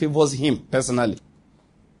how it favors him personally.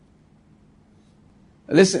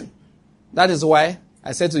 Listen, that is why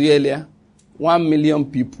I said to you earlier, 1 million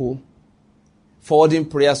people forwarding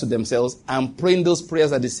prayers to themselves and praying those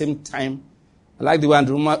prayers at the same time. I like the way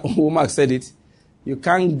Andrew Womack said it. You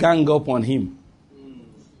can't gang up on him.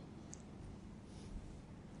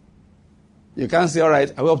 You can't say, all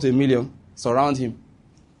right, I will up to 1 million. Surround him.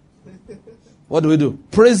 What do we do?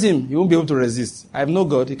 Praise him. He won't be able to resist. I have no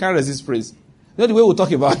God. He can't resist praise. You know the way we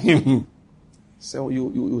talk about him? So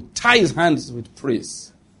you tie his hands with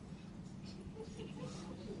praise.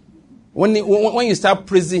 When you start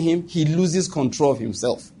praising him, he loses control of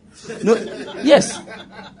himself. No, yes.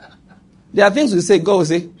 There are things we say, God will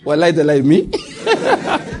say, well, like me.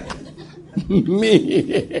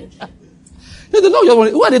 Me.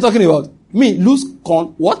 Who are they talking about? Me, lose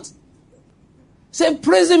what? Say,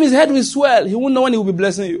 praise him, his head will swell. He won't know when he will be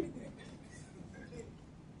blessing you.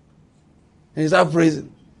 And you start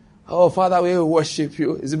praising. Oh, Father, we worship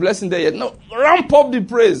you. Is the blessing there yet? No, ramp up the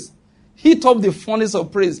praise. Heat up the furnace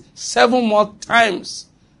of praise 7 more times.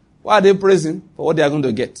 Why are they praising? For what they are going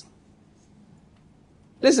to get.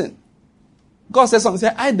 Listen. God says something.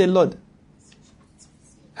 Say, I, the Lord.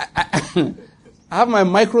 I have my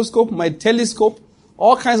microscope, my telescope,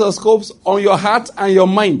 all kinds of scopes on your heart and your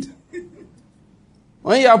mind.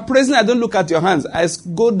 When you are praising, I don't look at your hands. I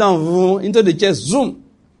go down into the chest. Zoom.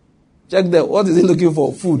 Check there. What is he looking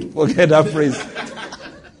for? Food. Forget that praise.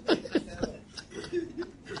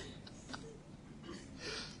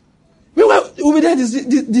 We'll be there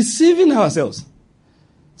deceiving ourselves.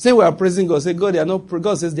 Say we are praising God. Say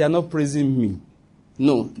God says they are not praising me.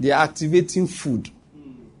 No, they are activating food.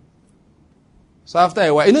 So after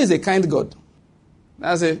a while, he's a kind God.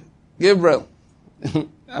 I say, Gabriel.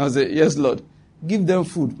 I say, yes, Lord. Give them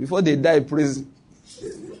food before they die praising.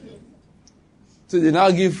 So they now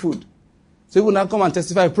give food. So you will now come and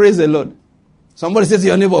testify, praise the Lord. Somebody says to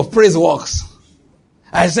your neighbor, praise works.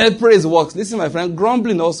 I said praise works. Listen, my friend,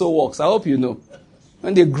 grumbling also works. I hope you know.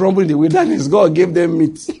 When they grumble in the wilderness, God gave them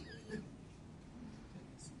meat.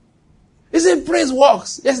 He said praise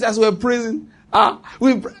works. Yes, that's what we're praising.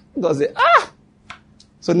 God said,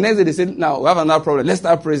 So next day they said, now we have another problem. Let's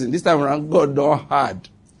start praising. This time around, God don't hard.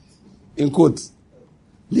 In quotes.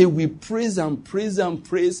 They will praise and praise and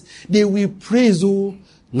praise. They will praise,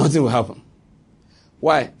 nothing will happen.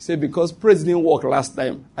 Why? He said, because praise didn't work last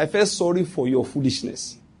time. I felt sorry for your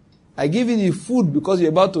foolishness. I gave you the food because you're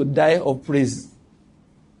about to die of praise.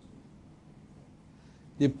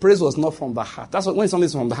 The praise was not from the heart. That's when something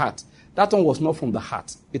is from the heart. That one was not from the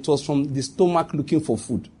heart. It was from the stomach looking for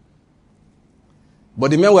food.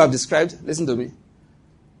 But the men we have described, listen to me.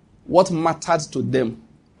 What mattered to them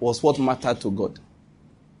was what mattered to God.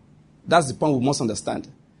 That's the point we must understand.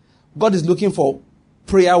 God is looking for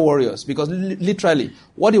prayer warriors because literally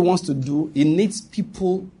what he wants to do, he needs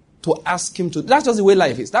people to ask him to. That's just the way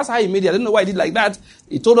life is. That's how he made it. I don't know why he did like that.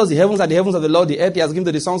 He told us the heavens are the heavens of the Lord, the earth he has given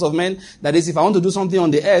to the sons of men. That is, if I want to do something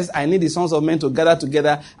on the earth, I need the sons of men to gather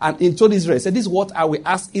together. And he told Israel, he said, this is what I will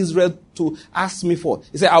ask Israel to ask me for.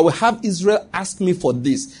 He said, I will have Israel ask me for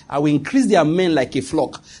this. I will increase their men like a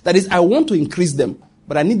flock. That is, I want to increase them,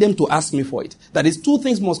 but I need them to ask me for it. That is, 2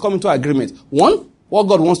 things must come into agreement. 1, what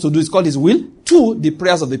God wants to do is called his will. 2, the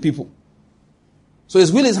prayers of the people. So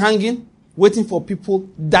his will is hanging, waiting for people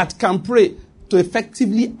that can pray to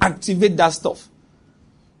effectively activate that stuff.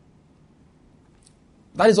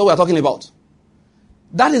 That is what we are talking about.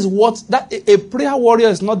 That is what, a prayer warrior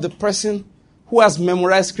is not the person who has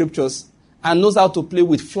memorized scriptures and knows how to play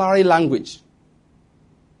with flowery language.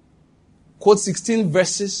 Quote 16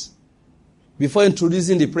 verses before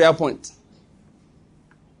introducing the prayer point.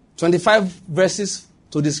 25 verses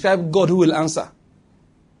to describe God who will answer.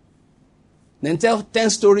 Then tell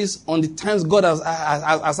 10 stories on the times God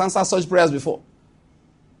has answered such prayers before.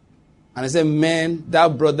 And I said, man,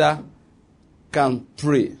 that brother can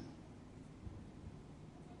pray.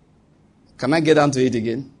 Can I get down to it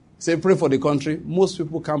again? Say, pray for the country. Most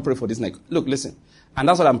people can't pray for this next. Look, listen. And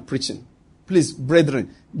that's what I'm preaching. Please,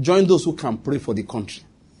 brethren, join those who can pray for the country.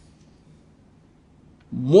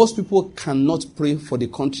 Most people cannot pray for the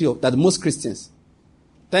country, that most Christians.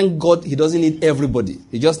 Thank God he doesn't need everybody.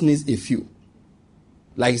 He just needs a few.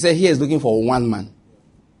 Like he said, here is looking for 1 man.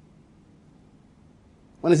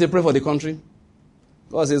 When he say pray for the country,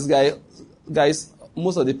 God says, guys,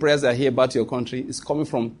 most of the prayers I hear about your country is coming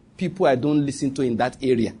from people I don't listen to in that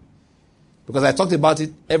area. Because I talked about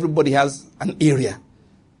it, everybody has an area.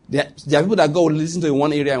 There are people that God will listen to in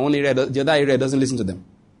one area, the other area doesn't listen to them.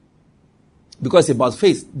 Because it's about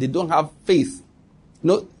faith. They don't have faith.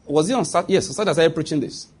 Was it on Saturday? Yes, on Saturday I started preaching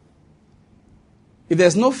this. If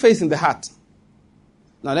there's no faith in the heart,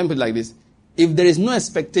 now let me put it like this. If there is no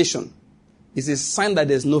expectation, it's a sign that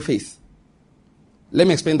there's no faith. Let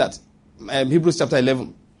me explain that. Hebrews chapter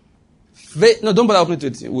 11. Faith, no, don't bother opening to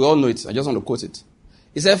it. We all know it. I just want to quote it.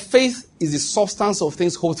 It says, faith is the substance of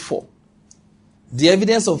things hoped for, the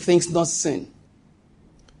evidence of things not seen.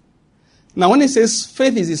 Now, when it says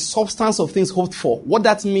faith is the substance of things hoped for, what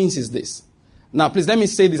that means is this. Now, please let me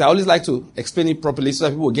say this. I always like to explain it properly so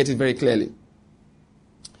that people will get it very clearly.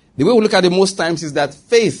 The way we look at it most times is that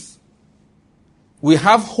faith, we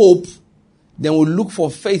have hope, then we look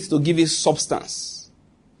for faith to give it substance.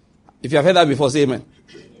 If you have heard that before, say amen.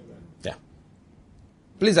 Yeah.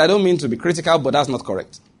 Please, I don't mean to be critical, but that's not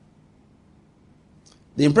correct.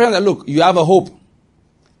 The impression that, look, you have a hope.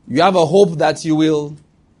 You have a hope that you will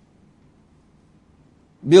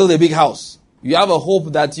build a big house. You have a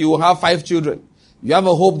hope that you will have 5 children. You have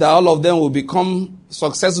a hope that all of them will become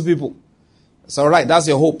successful people. It's all right. That's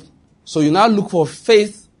your hope. So you now look for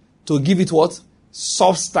faith to give it what?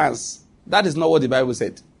 Substance. That is not what the Bible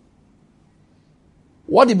said.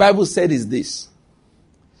 What the Bible said is this.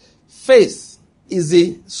 Faith is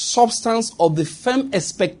the substance of the firm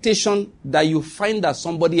expectation that you find that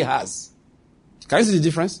somebody has. Can you see the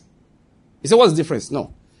difference? You say, what's the difference?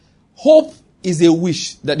 No. Hope is a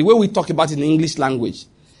wish, that the way we talk about it in the English language.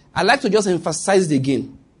 I like to just emphasize it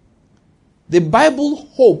again. The Bible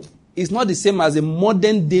hope is not the same as a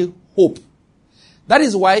modern day hope. That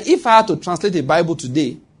is why if I had to translate a Bible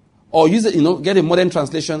today, or use it, get a modern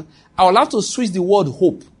translation, I will have to switch the word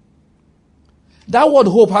hope. That word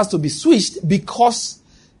hope has to be switched because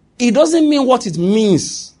it doesn't mean what it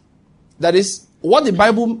means. That is, what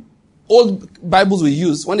the old Bibles will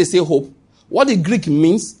use when they say hope, what the Greek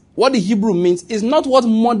means, what the Hebrew means, is not what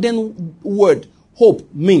modern word hope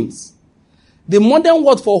means. The modern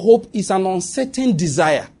word for hope is an uncertain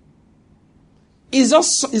desire. It's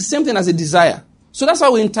the same thing as a desire. So that's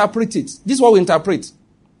how we interpret it. This is what we interpret.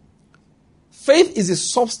 Faith is the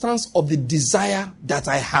substance of the desire that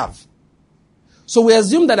I have. So we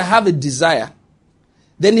assume that I have a desire.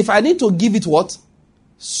 Then if I need to give it what?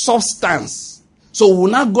 Substance. So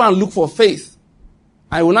we'll not go and look for faith.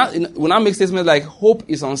 And we'll not make statements like hope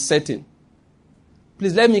is uncertain.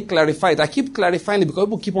 Please let me clarify it. I keep clarifying it because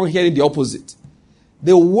people keep on hearing the opposite.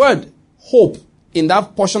 The word hope in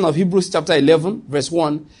that portion of Hebrews chapter 11 verse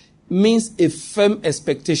 1 means a firm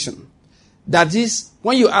expectation. That is,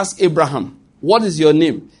 when you ask Abraham, what is your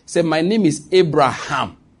name? He said, my name is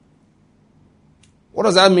Abraham. What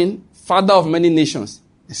does that mean? Father of many nations.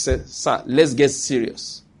 He said, sir, let's get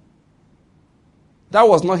serious. That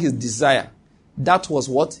was not his desire. That was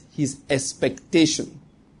what? His expectation.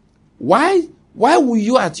 Why will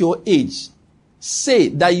you at your age say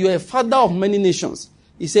that you are a father of many nations?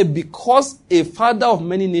 He said, because a father of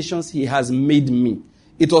many nations he has made me.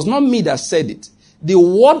 It was not me that said it. The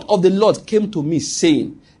word of the Lord came to me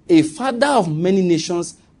saying, a father of many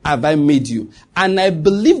nations have I made you. And I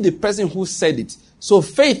believe the person who said it. So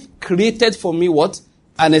faith created for me what?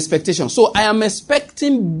 An expectation. So I am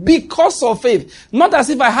expecting because of faith. Not as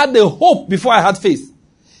if I had the hope before I had faith.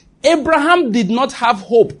 Abraham did not have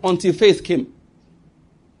hope until faith came.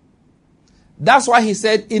 That's why he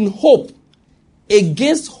said, in hope,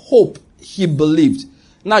 against hope, he believed.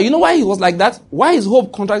 Now, you know why he was like that? Why is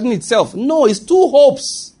hope contradicting itself? No, it's two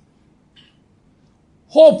hopes.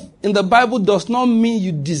 Hope in the Bible does not mean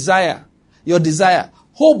you desire, your desire.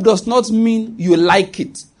 Hope does not mean you like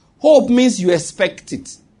it. Hope means you expect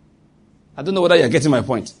it. I don't know whether you're getting my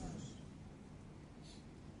point.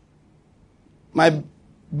 My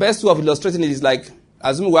best way of illustrating it is like,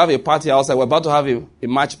 assuming we have a party outside, we're about to have a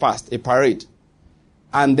march past, a parade.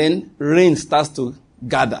 And then rain starts to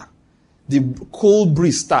gather. The cold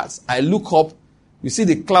breeze starts. I look up, you see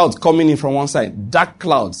the clouds coming in from one side. Dark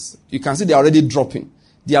clouds. You can see they're already dropping.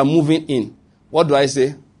 They are moving in. What do I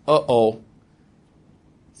say? Uh-oh.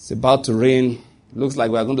 It's about to rain. Looks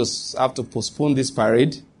like we're going to have to postpone this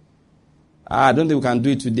parade. I don't think we can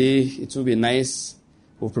do it today. It will be nice.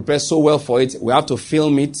 We've prepared so well for it. We have to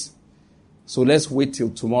film it. So let's wait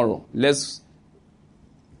till tomorrow.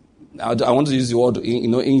 I want to use the word,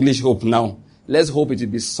 English hope now. Let's hope it will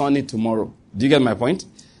be sunny tomorrow. Do you get my point?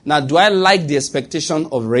 Now, do I like the expectation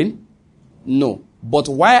of rain? No. But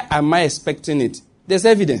why am I expecting it? There's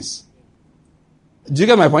evidence. Do you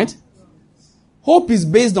get my point? Hope is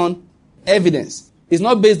based on evidence. It's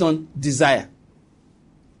not based on desire.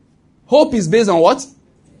 Hope is based on what?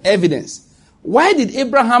 Evidence. Why did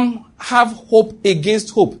Abraham have hope against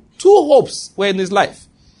hope? 2 hopes were in his life.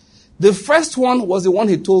 The first one was the one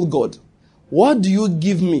he told God, what do you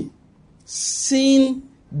give me, seeing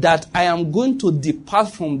that I am going to depart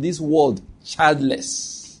from this world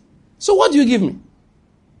childless? So what do you give me?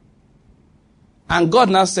 And God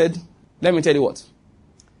now said, let me tell you what.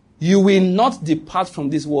 You will not depart from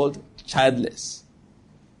this world childless.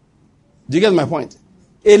 Do you get my point?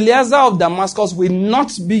 Eliezer of Damascus will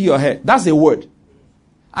not be your heir. That's a word.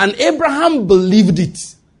 And Abraham believed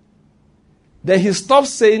it. Then he stopped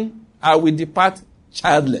saying, I will depart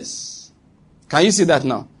childless. Can you see that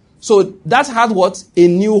now? So that had what? A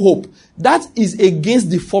new hope. That is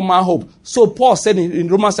against the former hope. So Paul said in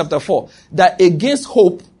Romans chapter 4, that against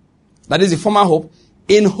hope, that is the former hope,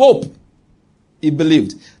 in hope he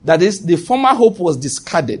believed. That is, the former hope was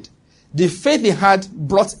discarded. The faith he had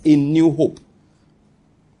brought a new hope.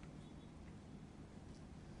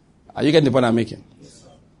 Are you getting the point I'm making? Yes,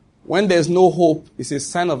 when there's no hope, it's a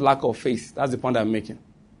sign of lack of faith. That's the point I'm making.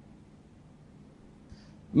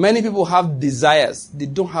 Many people have desires. They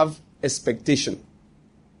don't have expectation.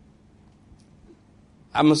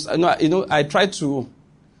 I try to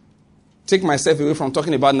take myself away from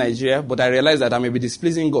talking about Nigeria, but I realize that I may be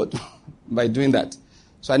displeasing God by doing that.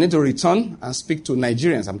 So I need to return and speak to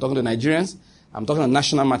Nigerians. I'm talking to Nigerians. I'm talking on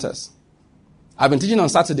national matters. I've been teaching on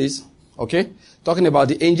Saturdays, okay, talking about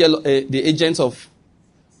the agents of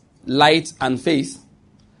light and faith.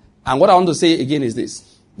 And what I want to say again is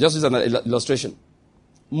this, just as an illustration.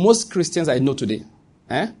 Most Christians I know today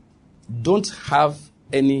don't have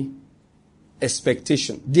any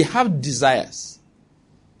expectation. They have desires.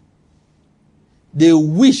 They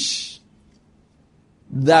wish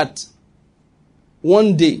that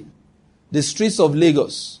one day the streets of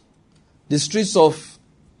Lagos, the streets of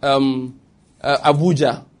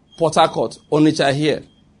Abuja, Port Harcourt, Onitsha here,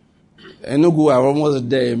 Enugu are almost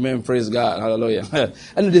there, amen, praise God, hallelujah.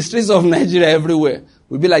 And the streets of Nigeria everywhere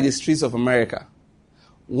will be like the streets of America.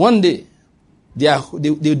 One day,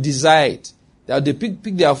 they desire it. They pick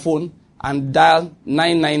their phone and dial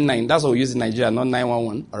 999. That's what we use in Nigeria, not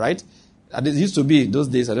 911, all right? It used to be those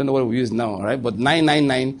days. I don't know what we use now, all right? But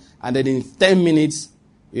 999, and then in 10 minutes,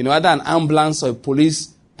 either an ambulance or a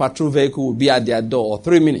police patrol vehicle will be at their door, or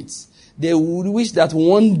 3 minutes. They would wish that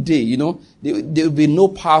one day, there will be no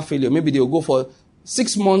power failure. Maybe they will go for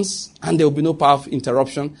 6 months and there will be no power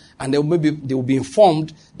interruption, and they will be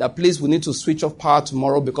informed that please, we need to switch off power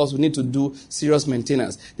tomorrow because we need to do serious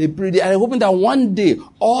maintenance. They are hoping that one day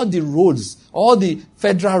all the roads, all the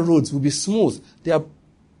federal roads will be smooth.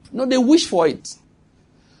 They wish for it.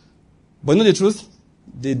 But know the truth?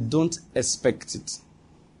 They don't expect it.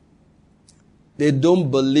 They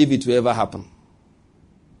don't believe it will ever happen.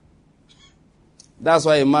 That's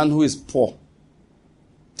why a man who is poor,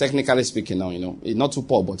 technically speaking now, he's not too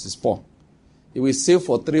poor, but he's poor. He will save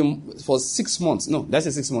for 6 months. No,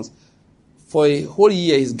 that's 6 months. For a whole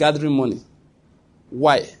year, he's gathering money.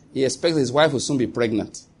 Why? He expects his wife will soon be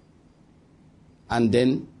pregnant. And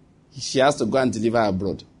then she has to go and deliver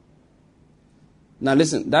abroad. Now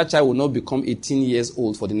listen, that child will not become 18 years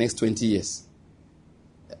old for the next 20 years.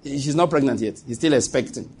 She's not pregnant yet. He's still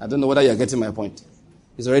expecting. I don't know whether you're getting my point.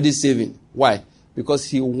 He's already saving. Why? Because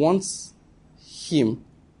she wants him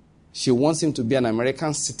to be an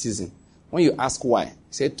American citizen. When you ask why, he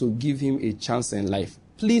said to give him a chance in life.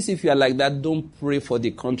 Please, if you are like that, don't pray for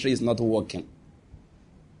the country is not working.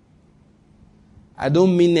 I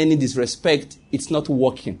don't mean any disrespect. It's not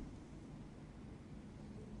working.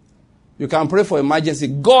 You can pray for emergency.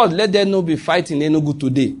 God, let there not be fighting Enugu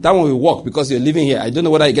today. That one will work because you're living here. I don't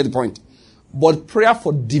know whether you get the point. But prayer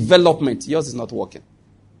for development, yours is not working.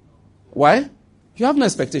 Why? You have no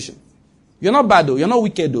expectation. You're not bad though. You're not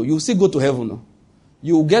wicked though. You will still go to heaven though.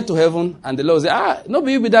 You will get to heaven and the Lord will say, no,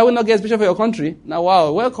 but you be that will not get special for your country. Now,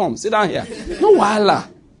 wow, welcome. Sit down here. No wahala.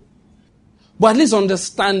 But at least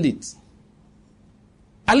understand it.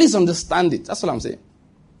 At least understand it. That's what I'm saying.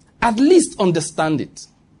 At least understand it.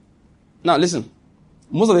 Now, listen.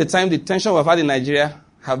 Most of the time, the tension we've had in Nigeria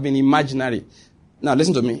have been imaginary. Now,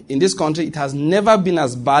 listen to me. In this country, it has never been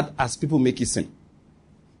as bad as people make it seem.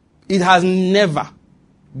 It has never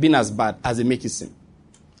been as bad as they make it seem.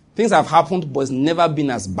 Things have happened, but it's never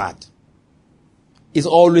been as bad. It's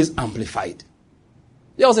always amplified.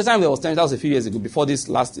 There was a time there was tension. That was a few years ago, before this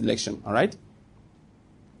last election, all right?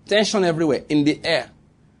 Tension everywhere, in the air.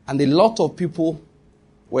 And a lot of people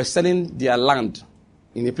were selling their land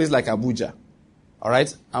in a place like Abuja, all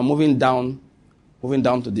right, and moving down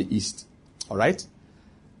to the east, all right?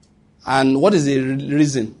 And what is the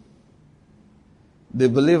reason? They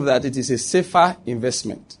believe that it is a safer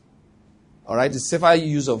investment. All right? It's safer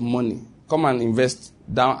use of money. Come and invest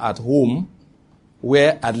down at home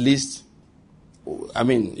where at least,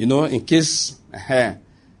 in case, and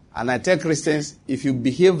I tell Christians, if you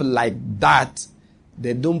behave like that,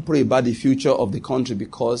 they don't pray about the future of the country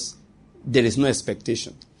because there is no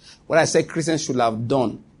expectation. What I say Christians should have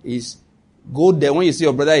done is go there when you see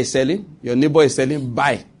your brother is selling, your neighbor is selling,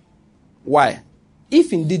 buy. Why?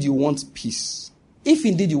 If indeed you want peace, if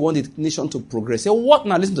indeed you want the nation to progress, say, what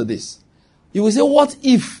now? Listen to this. You will say, what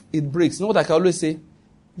if it breaks? You know what I can always say?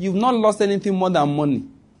 You've not lost anything more than money.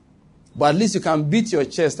 But at least you can beat your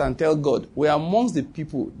chest and tell God, we're amongst the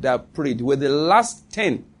people that prayed. We're the last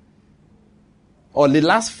 10 or the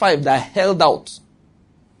last 5 that held out.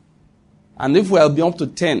 And if we have been up to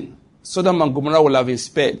 10, Sodom and Gomorrah will have been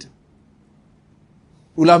spared.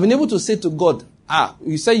 We'll have been able to say to God,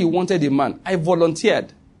 you said you wanted a man. I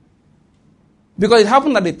volunteered. Because it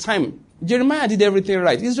happened at the time. Jeremiah did everything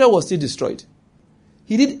right. Israel was still destroyed.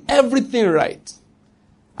 He did everything right.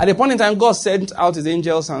 At the point in time, God sent out his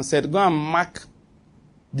angels and said, go and mark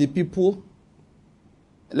the people.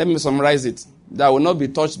 Let me summarize it. That will not be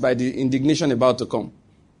touched by the indignation about to come.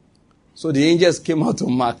 So the angels came out to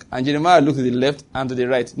mark. And Jeremiah looked to the left and to the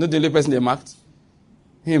right. Not the only person they marked.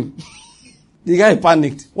 Him. The guy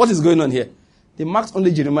panicked. What is going on here? They marked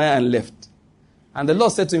only Jeremiah and left. And the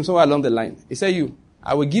Lord said to him somewhere along the line, he said,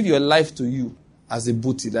 I will give your life to you as a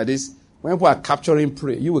booty. That is, when people are capturing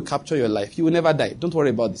prey, you will capture your life. You will never die. Don't worry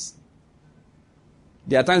about this.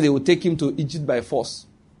 There are times they will take him to Egypt by force.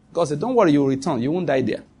 God said, don't worry, you will return. You won't die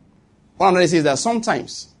there. What I'm going to say is that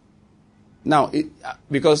sometimes, now,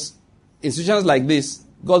 because institutions like this,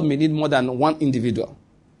 God may need more than one individual.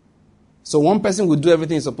 So one person will do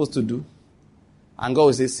everything he's supposed to do. And God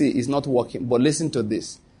will say, see, it's not working. But listen to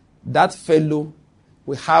this. That fellow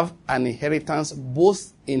will have an inheritance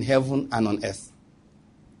both in heaven and on earth.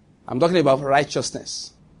 I'm talking about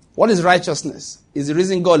righteousness. What is righteousness? Is the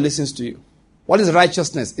reason God listens to you. What is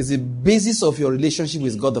righteousness? Is the basis of your relationship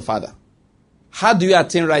with God the Father. How do you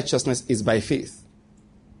attain righteousness? Is by faith.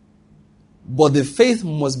 But the faith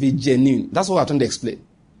must be genuine. That's what I'm trying to explain.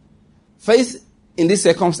 Faith in this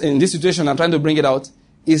situation, I'm trying to bring it out,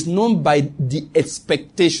 is known by the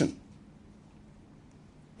expectation.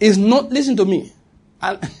 It's not, listen to me.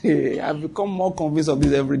 I've become more convinced of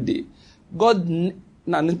this every day. God,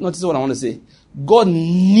 now notice what I want to say. God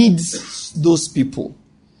needs those people.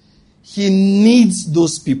 He needs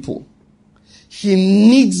those people. He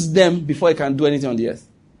needs them before he can do anything on the earth.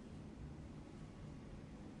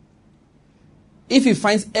 If he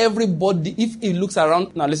finds everybody, if he looks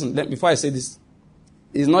around, now listen, before I say this,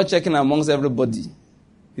 he's not checking amongst everybody.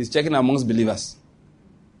 He's checking amongst believers.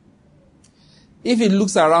 If he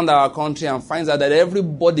looks around our country and finds out that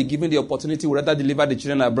everybody given the opportunity would rather deliver the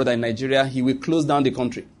children abroad in Nigeria, he will close down the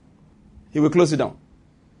country. He will close it down.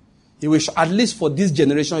 He will, at least for this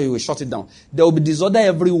generation, he will shut it down. There will be disorder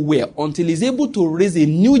everywhere until he's able to raise a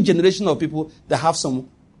new generation of people that have some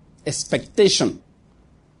expectation.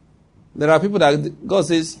 There are people that God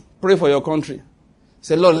says, pray for your country.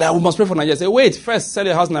 Say, Lord, we must pray for Nigeria. Say, wait, first sell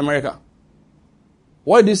your house in America.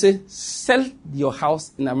 What do you say? Sell your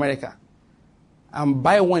house in America and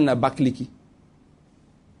buy one in Abakaliki.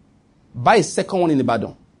 Buy a second one in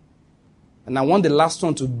Ibadan. And I want the last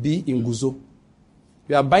one to be in Guzo.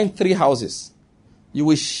 You are buying 3 houses. You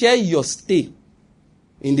will share your stay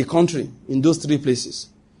in the country in those 3 places.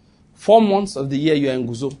 4 months of the year you are in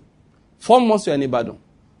Guzo. 4 months you are in Ibadan.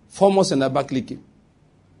 4 months in Abakaliki.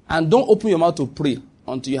 And don't open your mouth to pray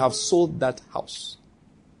until you have sold that house.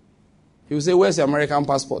 He will say, where's your American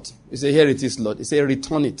passport? You say, here it is, Lord. He say,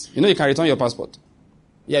 return it. You know you can return your passport.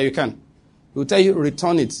 Yeah, you can. He will tell you,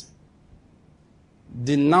 return it.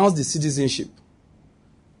 Denounce the citizenship.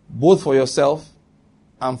 Both for yourself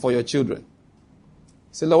and for your children.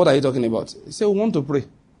 Say, Lord, what are you talking about? He say, we want to pray.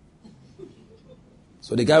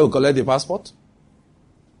 So the guy will collect the passport.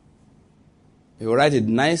 He will write a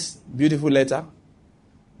nice, beautiful letter.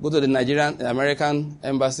 Go to the American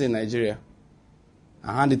embassy in Nigeria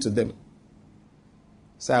and hand it to them.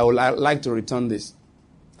 Say, I would like to return this.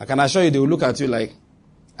 I can assure you they will look at you like,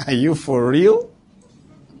 are you for real?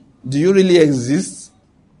 Do you really exist?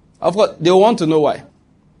 Of course, they want to know why.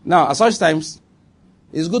 Now, at such times,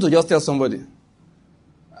 it's good to just tell somebody.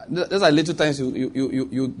 Those are little times you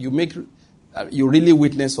really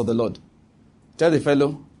witness for the Lord. Tell the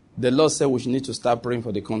fellow, the Lord said we need to start praying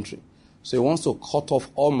for the country. So he wants to cut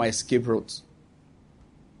off all my escape routes.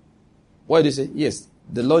 What did he say? Yes,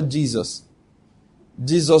 the Lord Jesus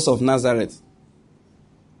of Nazareth,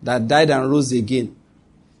 that died and rose again.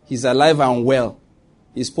 He's alive and well.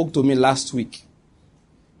 He spoke to me last week.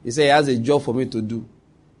 He said he has a job for me to do.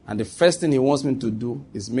 And the first thing he wants me to do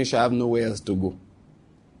is make sure I have nowhere else to go.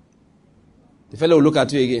 The fellow will look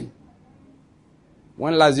at you again.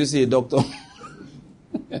 When last you see a doctor?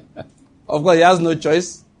 Of course, he has no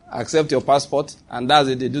choice. Accept your passport. And that's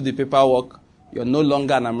it. They do the paperwork. You're no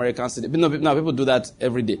longer an American citizen. Now, people do that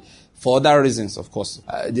every day. For other reasons, of course.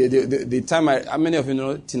 The time how many of you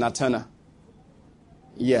know Tina Turner?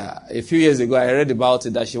 Yeah. A few years ago, I read about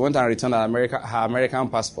it that she went and returned her American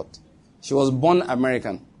passport. She was born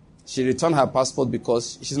American. She returned her passport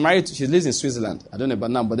because she's married. She lives in Switzerland. I don't know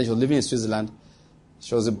about now, but then she was living in Switzerland.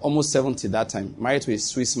 She was almost 70 that time, married to a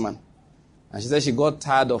Swiss man. And she said she got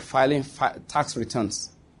tired of filing tax returns.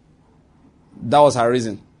 That was her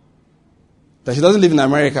reason. That she doesn't live in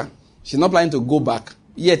America. She's not planning to go back.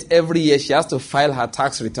 Yet every year she has to file her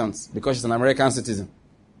tax returns because she's an American citizen.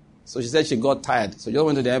 So she said she got tired. So she just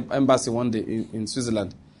went to the embassy one day in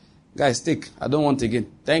Switzerland. Guys, take. I don't want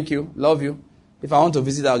again. Thank you. Love you. If I want to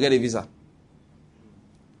visit, I'll get a visa.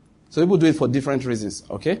 So people do it for different reasons,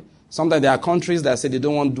 okay? Sometimes there are countries that say they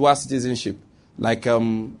don't want dual citizenship. Like,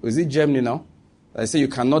 is it Germany now? They say you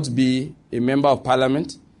cannot be a member of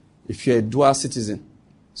parliament if you're a dual citizen.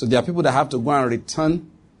 So there are people that have to go and return.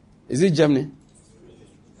 Is it Germany?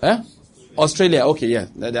 Australia, okay, yeah.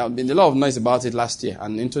 There have been a lot of noise about it last year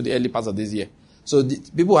and into the early parts of this year. So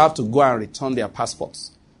people have to go and return their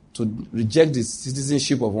passports to reject the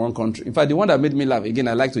citizenship of one country. In fact, the one that made me laugh, again,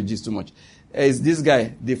 I like to gist too much, is this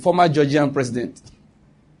guy, the former Georgian president.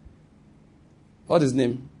 What's his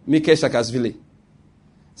name? Mikhail Saakashvili.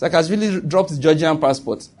 Saakashvili dropped his Georgian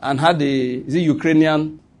passport and had the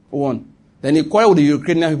Ukrainian one. Then he quarreled with the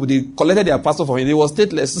Ukrainian people. They collected their passport for him. He was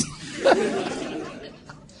stateless.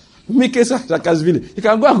 Mikhail Saakashvili. You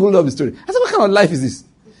can go and Google up the story. I said, what kind of life is this?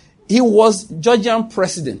 He was Georgian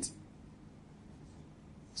president.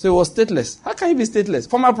 So he was stateless. How can he be stateless?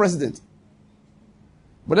 Former president.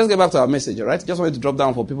 But let's get back to our message, all right? Just wanted to drop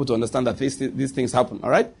down for people to understand that these things happen, all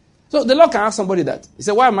right? So the Lord can ask somebody that. He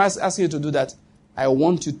said, why am I asking you to do that? I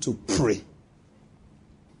want you to pray.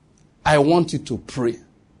 I want you to pray.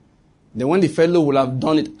 Then when the fellow will have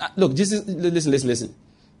done it. Look, listen.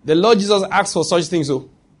 The Lord Jesus asked for such things. So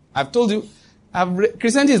I've told you,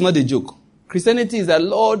 Christianity is not a joke. Christianity is that,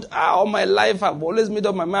 Lord, all my life I've always made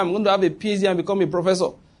up my mind. I'm going to have a PhD and become a professor.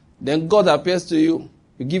 Then God appears to you.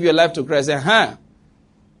 You give your life to Christ. Say,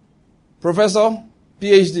 professor,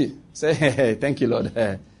 PhD. Say, hey, thank you,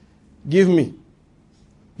 Lord. Give me.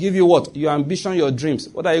 Give you what? Your ambition, your dreams.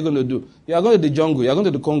 What are you going to do? You are going to the jungle. You are going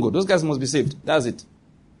to the Congo. Those guys must be saved. That's it.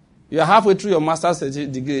 You are halfway through your master's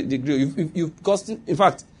degree. You've got, in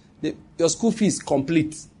fact, your school fees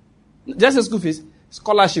complete. Just a school fees.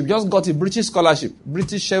 Scholarship. Just got a British scholarship.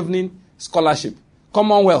 British Chevening scholarship.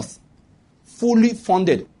 Commonwealth. Fully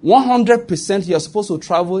funded. 100% you're supposed to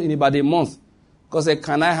travel in about a month. Because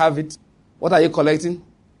can I have it? What are you collecting?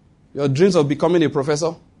 Your dreams of becoming a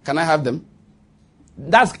professor? Can I have them?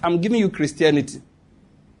 I'm giving you Christianity.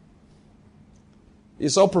 You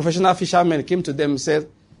saw professional fishermen came to them and said,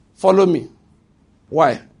 follow me.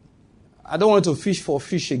 Why? I don't want to fish for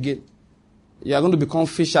fish again. You are going to become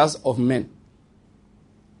fishers of men.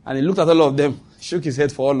 And he looked at all of them, shook his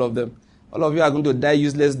head for all of them. All of you are going to die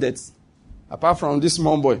useless deaths. Apart from this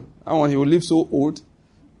small boy. I want he will live so old.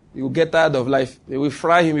 He will get tired of life. They will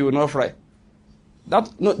fry him, he will not fry.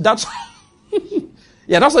 That's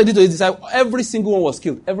yeah, that's what he did to his disciples. Every single one was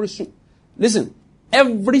killed. Listen,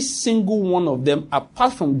 every single one of them,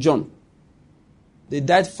 apart from John, they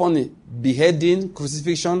died funny. Beheading,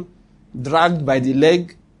 crucifixion, dragged by the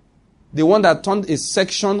leg. The one that turned a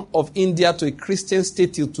section of India to a Christian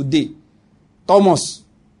state till today. Thomas.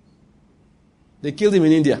 They killed him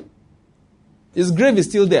in India. His grave is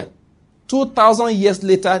still there. 2,000 years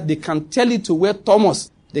later, they can tell you to where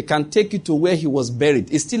Thomas. They can take you to where he was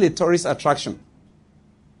buried. It's still a tourist attraction.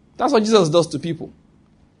 That's what Jesus does to people.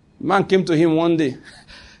 A man came to him one day.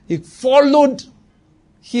 He followed.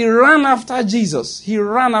 He ran after Jesus. He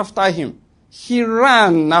ran after him. He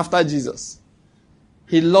ran after Jesus.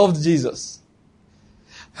 He loved Jesus.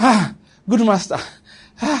 Good master.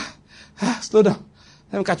 Slow down.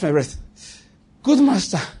 Let me catch my breath. Good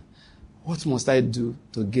master. What must I do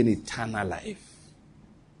to gain eternal life?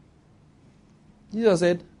 Jesus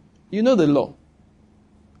said, you know the law.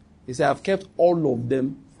 He said, I've kept all of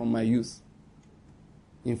them from my youth.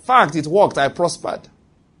 In fact, it worked. I prospered.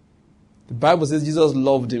 The Bible says Jesus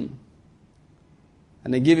loved him.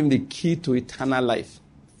 And they gave him the key to eternal life.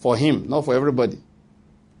 For him, not for everybody.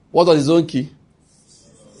 What was his own key?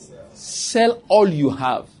 Sell all you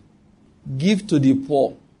have. Give to the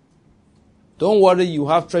poor. Don't worry, you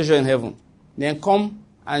have treasure in heaven. Then come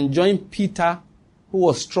and join Peter who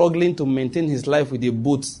was struggling to maintain his life with a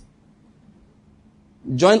boat.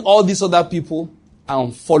 Join all these other people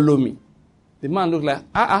and follow me. The man looked like,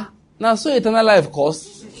 now so eternal life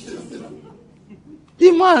costs.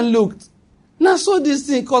 The man looked, now so this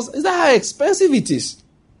thing costs. Is that how expensive it is?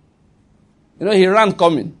 He ran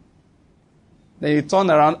coming. Then he turned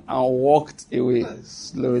around and walked away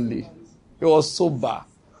slowly. It was so bad.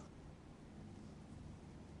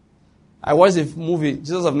 I watched a movie,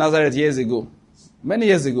 Jesus of Nazareth, years ago. Many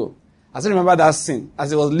years ago. I still remember that scene.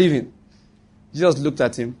 As he was leaving, Jesus looked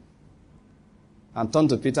at him and turned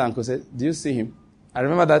to Peter and said, do you see him? I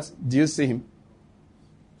remember that. Do you see him?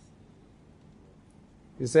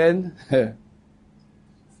 He said,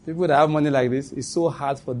 people that have money like this, it's so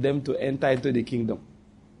hard for them to enter into the kingdom.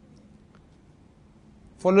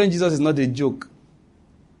 Following Jesus is not a joke.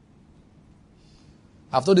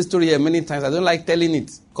 I've told this story here many times. I don't like telling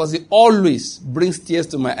it because it always brings tears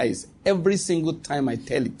to my eyes. Every single time I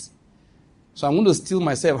tell it. So I'm going to steel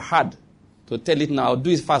myself hard to tell it now. I'll do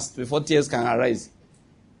it fast before tears can arise.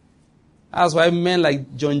 That's why men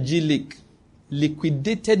like John G. Lake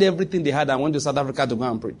liquidated everything they had and went to South Africa to go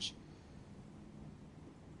and preach.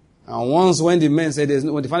 And once when the men said,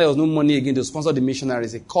 when they found there was no money again to sponsor the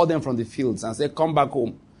missionaries, they called them from the fields and said, come back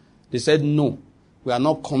home. They said, no, we are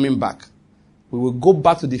not coming back. We will go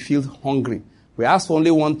back to the field hungry. We ask for only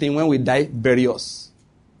one thing: when we die, bury us.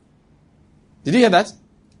 Did you hear that?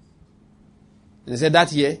 And he said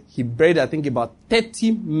that year, he buried, I think, about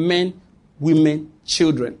 30 men, women,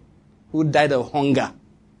 children who died of hunger.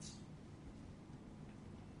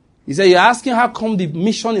 He said, you're asking how come the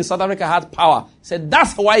mission in South Africa had power. He said,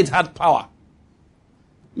 that's why it had power.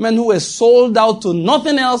 Men who were sold out to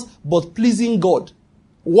nothing else but pleasing God,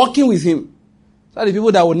 walking with Him. So the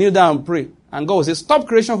people that would kneel down and pray. And God will say, stop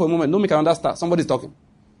creation for a moment. Don't make another start. Somebody's talking.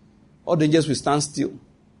 All the angels will stand still.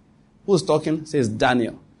 Who's talking? Says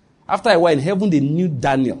Daniel. After a while in heaven, they knew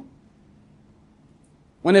Daniel.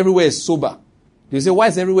 When everywhere is sober. They say, why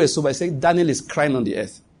is everywhere sober? I say, Daniel is crying on the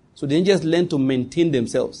earth. So the angels learn to maintain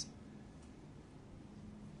themselves.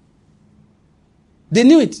 They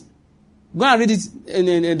knew it. Go and read it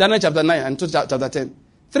in Daniel chapter 9 and chapter 10.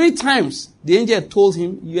 3 times the angel told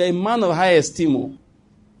him, you are a man of high esteem.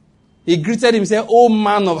 He greeted him and said, oh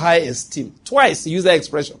man of high esteem. Twice he used that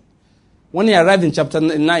expression. When he arrived in chapter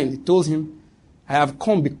 9, he told him, I have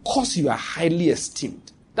come because you are highly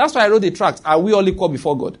esteemed. That's why I wrote the tract, Are We All Equal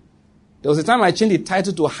Before God? There was a time I changed the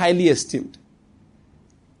title to Highly Esteemed.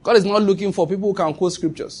 God is not looking for people who can quote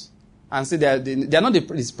scriptures and say they are not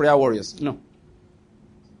his prayer warriors. No.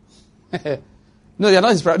 No, they are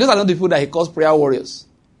not his prayer. Those are not the people that he calls prayer warriors.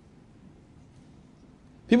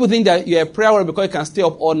 People think that you're a prayer warrior because you can stay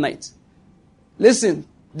up all night. Listen,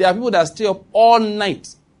 there are people that stay up all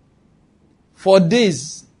night for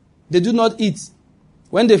days. They do not eat.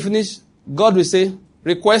 When they finish, God will say,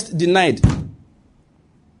 request denied.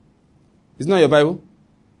 It's not your Bible.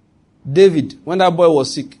 David, when that boy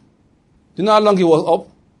was sick, do you know how long he was up?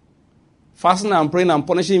 Fasting and praying and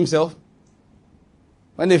punishing himself.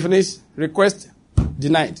 When they finished, request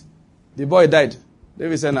denied. The boy died.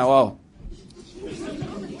 David said, now wow.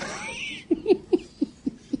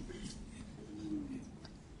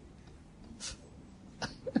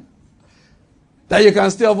 That you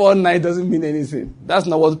can stay up all night doesn't mean anything. That's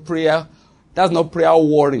not what prayer, that's not prayer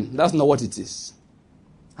warring. That's not what it is.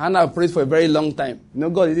 Hannah prayed for a very long time.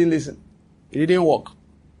 God didn't listen. It didn't work.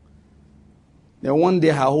 Then one day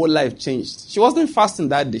her whole life changed. She wasn't fasting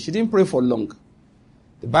that day. She didn't pray for long.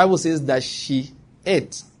 The Bible says that she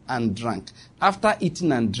ate and drank. After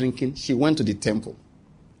eating and drinking, she went to the temple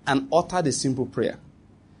and uttered a simple prayer.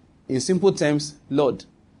 In simple terms, Lord,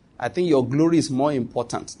 I think your glory is more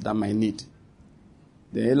important than my need.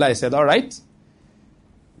 Then Eli said, all right.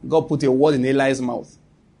 God put a word in Eli's mouth.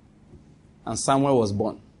 And Samuel was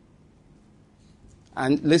born.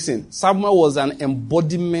 And listen, Samuel was an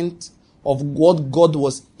embodiment of what God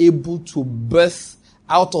was able to birth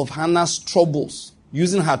out of Hannah's troubles,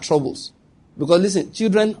 using her troubles. Because listen,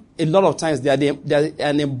 children, a lot of times, they are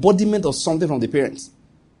an embodiment of something from the parents.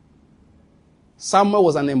 Samuel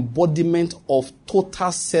was an embodiment of total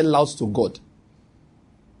sellout to God.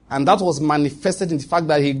 And that was manifested in the fact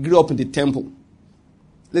that he grew up in the temple.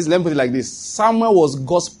 Listen, let me put it like this. Samuel was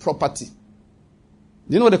God's property. Do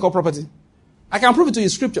you know what they call property? I can prove it to you in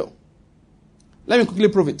scripture. Let me quickly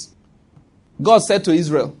prove it. God said to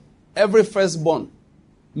Israel, every firstborn,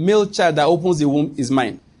 male child that opens the womb is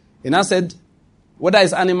mine. And I said, whether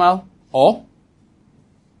it's animal or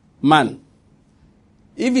man.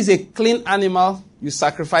 If it's a clean animal, you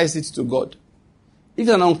sacrifice it to God. If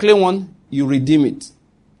it's an unclean one, you redeem it.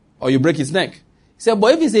 Or you break its neck. He said,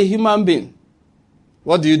 but if it's a human being,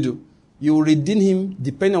 What do? You redeem him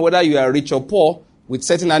depending on whether you are rich or poor with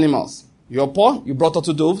certain animals. You are poor, you brought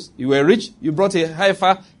turtle doves. You were rich, you brought a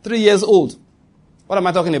heifer 3 years old. What am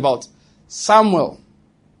I talking about? Samuel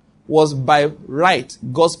was by right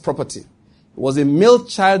God's property. It was a male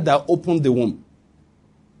child that opened the womb.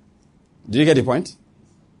 Do you get the point?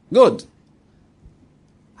 Good.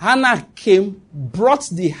 Hannah came, brought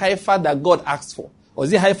the heifer that God asked for.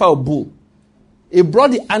 Was it heifer or bull? He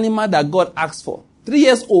brought the animal that God asked for. 3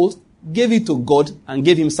 years old, gave it to God and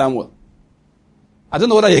gave him Samuel. I don't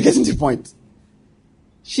know whether you're getting the point.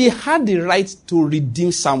 She had the right to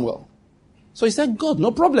redeem Samuel. So he said, God,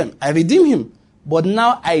 no problem. I redeem him. But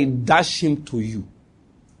now I dash him to you.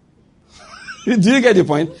 Do you get the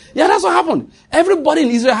point? Yeah, that's what happened. Everybody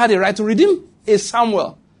in Israel had a right to redeem a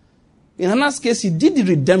Samuel. In Hannah's case, he did the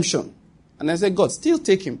redemption. And I said, God, still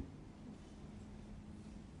take him.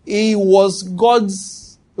 It was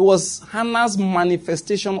Hannah's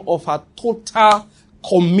manifestation of her total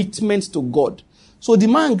commitment to God. So the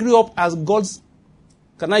man grew up as God's,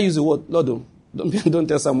 can I use the word? Lord, don't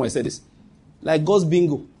tell someone I said this. Like God's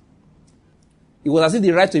bingo. It was as if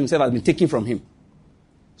the right to himself had been taken from him.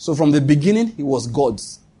 So from the beginning, he was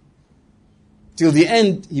God's. Till the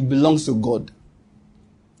end, he belongs to God.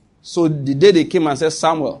 So the day they came and said,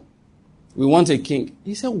 Samuel, we want a king.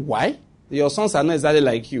 He said, why? Your sons are not exactly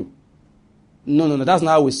like you. No, that's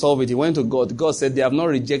not how we solve it. He went to God. God said, they have not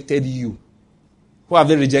rejected you. Who have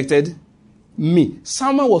they rejected? Me.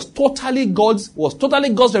 Samuel was totally God's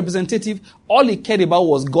representative. All he cared about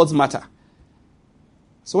was God's matter.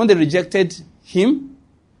 So when they rejected him,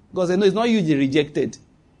 God said, no, it's not you they rejected.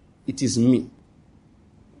 It is me.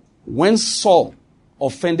 When Saul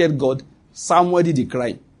offended God, Samuel did the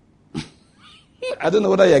crime. I don't know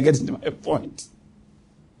whether you're getting to my point.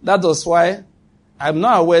 That was why I'm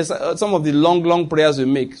not aware some of the long prayers we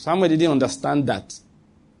make. Samuel didn't understand that.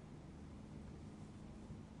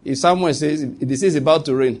 If Samuel says, if they say it's about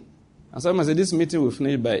to rain, and Samuel said, this meeting will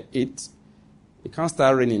finish by 8, it can't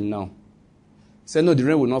start raining now. He said, no, the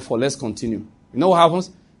rain will not fall. Let's continue. You know what happens?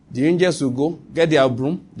 The angels will go, get their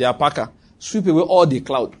broom, their packer, sweep away all the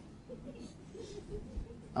cloud,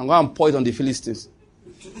 and go and pour it on the Philistines.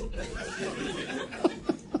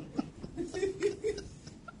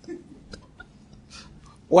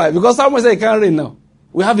 Why? Because someone said it can't rain now.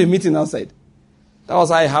 We have a meeting outside. That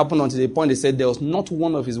was how it happened until the point they said there was not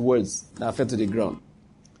one of his words that fell to the ground.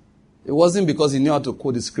 It wasn't because he knew how to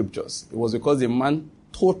quote the scriptures. It was because the man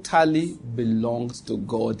totally belongs to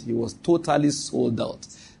God. He was totally sold out.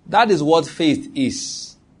 That is what faith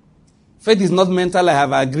is. Faith is not mental, I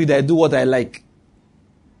have agreed, I do what I like.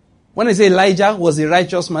 When I say Elijah was a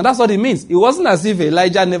righteous man, that's what it means. It wasn't as if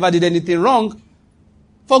Elijah never did anything wrong.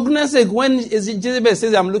 For goodness sake, when Jezebel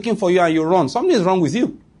says, I'm looking for you and you run, something is wrong with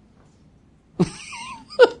you.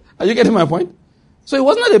 Are you getting my point? So he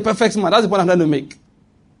was not a perfect man. That's the point I'm trying to make.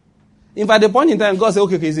 In fact, the point in time, God said,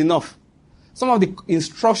 okay, it's enough. Some of the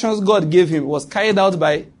instructions God gave him was carried out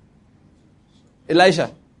by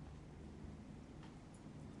Elisha.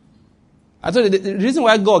 I told you, the reason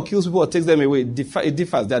why God kills people or takes them away, it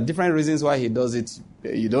differs. There are different reasons why he does it.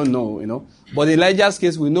 You don't know, you know. But in Elijah's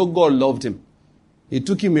case, we know God loved him. He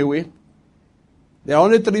took him away. There are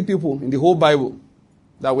only 3 people in the whole Bible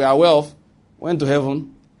that we are aware of went to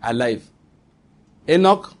heaven alive.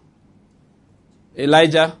 Enoch,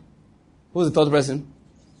 Elijah, who's the third person?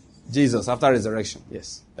 Jesus, after resurrection.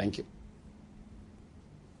 Yes, thank you.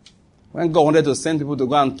 When God wanted to send people to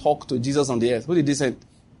go and talk to Jesus on the earth, who did he send?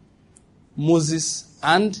 Moses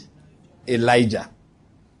and Elijah.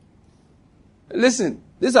 Listen,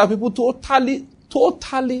 these are people totally,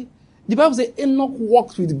 the Bible says Enoch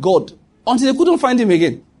walked with God until they couldn't find him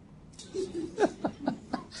again.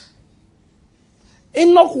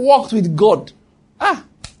 Enoch walked with God.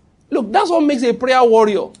 Look, that's what makes a prayer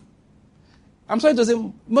warrior. I'm sorry to say,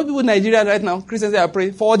 most people in Nigeria right now, Christians, they are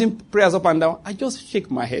praying, forwarding prayers up and down. I just shake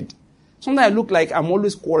my head. Sometimes I look like I'm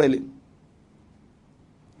always quarreling.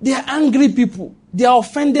 They are angry people. They are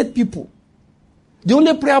offended people. The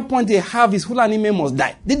only prayer point they have is Fulani men must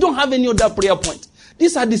die. They don't have any other prayer point.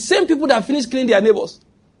 These are the same people that finished killing their neighbors.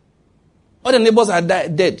 All the neighbors are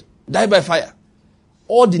dead. Die by fire.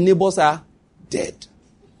 All the neighbors are dead.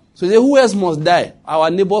 So they say, who else must die? Our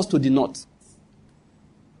neighbors to the north.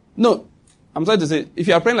 No. I'm sorry to say, if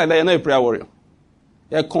you are praying like that, you're not a prayer warrior.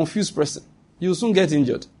 You're a confused person. You'll soon get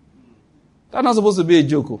injured. That's not supposed to be a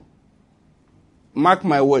joke. Mark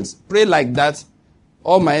my words. Pray like that.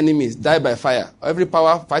 All my enemies die by fire. Every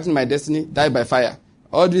power fighting my destiny, die by fire.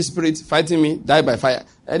 All these spirits fighting me, die by fire.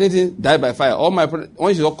 Anything, die by fire. All my,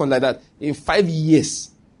 once you walk on like that, in 5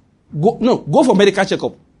 years, go for medical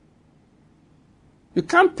checkup. You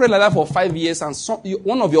can't pray like that for 5 years and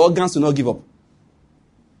one of your organs will not give up.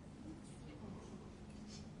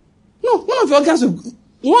 No, one of your organs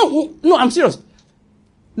will... No, I'm serious.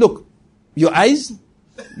 Look, your eyes,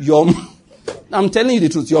 I'm telling you the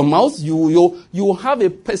truth. Your mouth, you have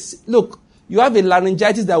look, you have a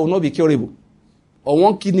laryngitis that will not be curable. Or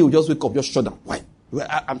one kidney will just wake up, just shut down. Why?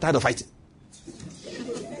 I'm tired of fighting.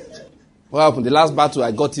 What happened? The last battle,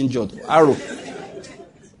 I got injured. Arrow.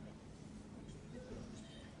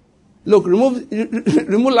 Look, remove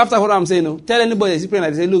laughter from what I'm saying. No. Tell anybody that's praying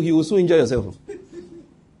like this, look, you will soon enjoy yourself.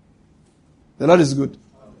 The Lord is good.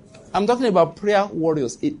 I'm talking about prayer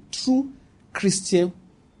warriors. A true Christian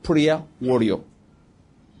prayer warrior.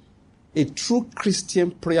 A true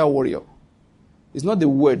Christian prayer warrior. It's not the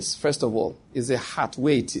words, first of all. It's the heart,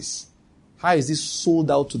 where it is. How is it sold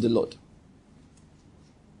out to the Lord?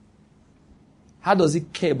 How does he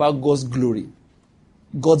care about God's glory?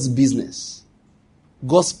 God's business?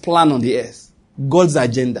 God's plan on the earth? God's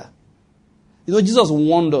agenda? You know, Jesus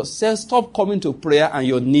warned us. Said, stop coming to prayer and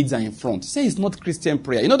your needs are in front. Say it's not Christian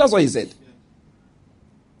prayer. You know, that's what he said.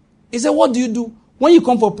 He said, what do you do? When you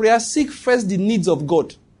come for prayer, seek first the needs of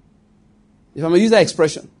God. If I may use that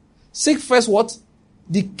expression. Seek first what?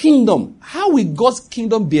 The kingdom. How will God's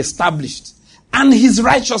kingdom be established? And his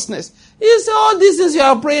righteousness. He said, all these things you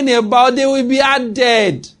are praying about, they will be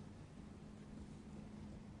added.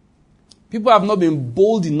 People have not been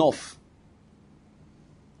bold enough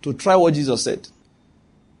to try what Jesus said.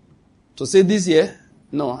 To say this year,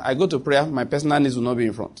 no, I go to prayer, my personal needs will not be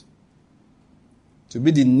in front. To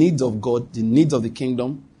be the needs of God, the needs of the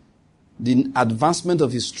kingdom, the advancement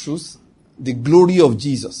of his truth, the glory of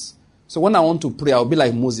Jesus. So when I want to pray, I'll be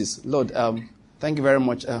like Moses. Lord, thank you very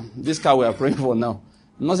much. This car we are praying for now.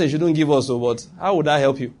 I'm not saying you shouldn't give us, but how would that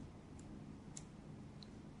help you?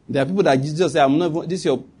 There are people that Jesus said, this is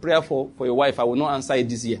your prayer for your wife. I will not answer it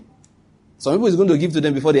this year. Some people is going to give to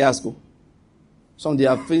them before they ask. Some they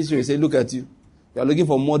have faced you and say, look at you. You are looking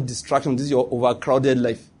for more distraction. This is your overcrowded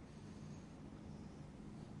life.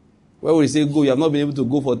 Where will you say go? You have not been able to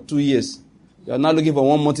go for 2 years. You are now looking for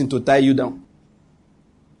 1 month to tie you down.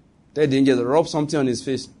 Tell the angels, rub something on his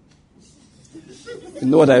face. You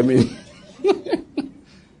know what I mean?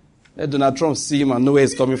 Let Donald Trump see him and know where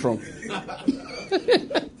he's coming from.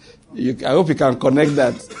 I hope you can connect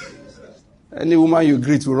that. Any woman you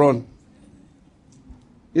greet will run.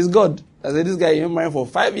 It's God. I said, this guy you've been married for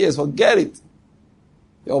 5 years, forget it.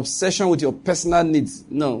 Your obsession with your personal needs,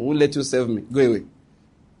 no, won't let you serve me. Go away.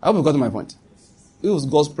 I hope you got to my point. He was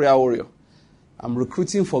God's prayer warrior. I'm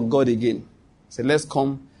recruiting for God again. So let's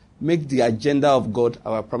come, make the agenda of God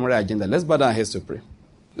our primary agenda. Let's bow down our heads to pray.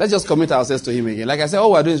 Let's just commit ourselves to him again. Like I said,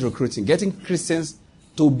 all we're doing is recruiting, getting Christians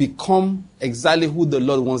to become exactly who the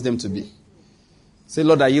Lord wants them to be. Say,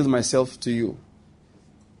 Lord, I yield myself to you.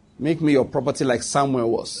 Make me your property like Samuel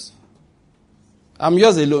was. I'm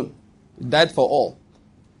yours alone. He died for all.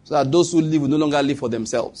 So that those who live will no longer live for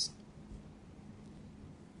themselves.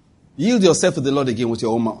 Yield yourself to the Lord again with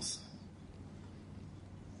your own mouth.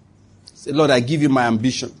 Say, Lord, I give you my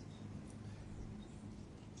ambition.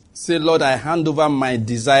 Say, Lord, I hand over my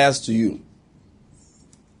desires to you.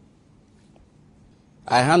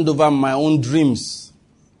 I hand over my own dreams.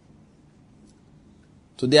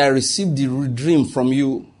 Today I received the dream from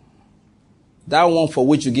you. That one for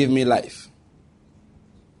which you gave me life.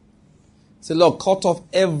 Say, Lord, cut off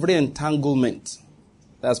every entanglement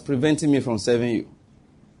that's preventing me from serving you.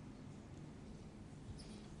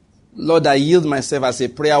 Lord, I yield myself as a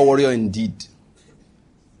prayer warrior indeed.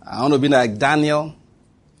 I want to be like Daniel.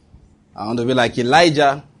 I want to be like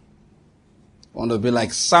Elijah. I want to be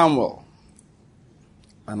like Samuel.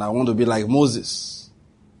 And I want to be like Moses.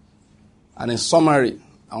 And in summary,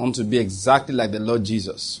 I want to be exactly like the Lord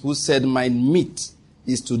Jesus, who said, my meat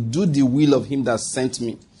is to do the will of him that sent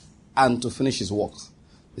me and to finish his work.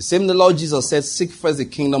 The same the Lord Jesus said, seek first the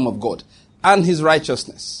kingdom of God and his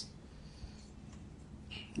righteousness.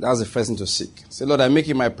 That's the first thing to seek. Say, Lord, I make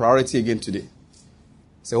it my priority again today.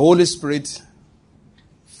 Say, Holy Spirit,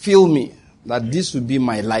 fill me that this will be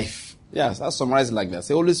my life. Yes, I'll summarize it like that.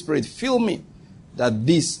 Say, Holy Spirit, fill me that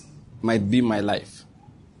this might be my life.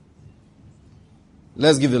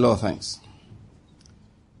 Let's give the Lord thanks.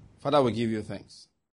 Father, we give you thanks.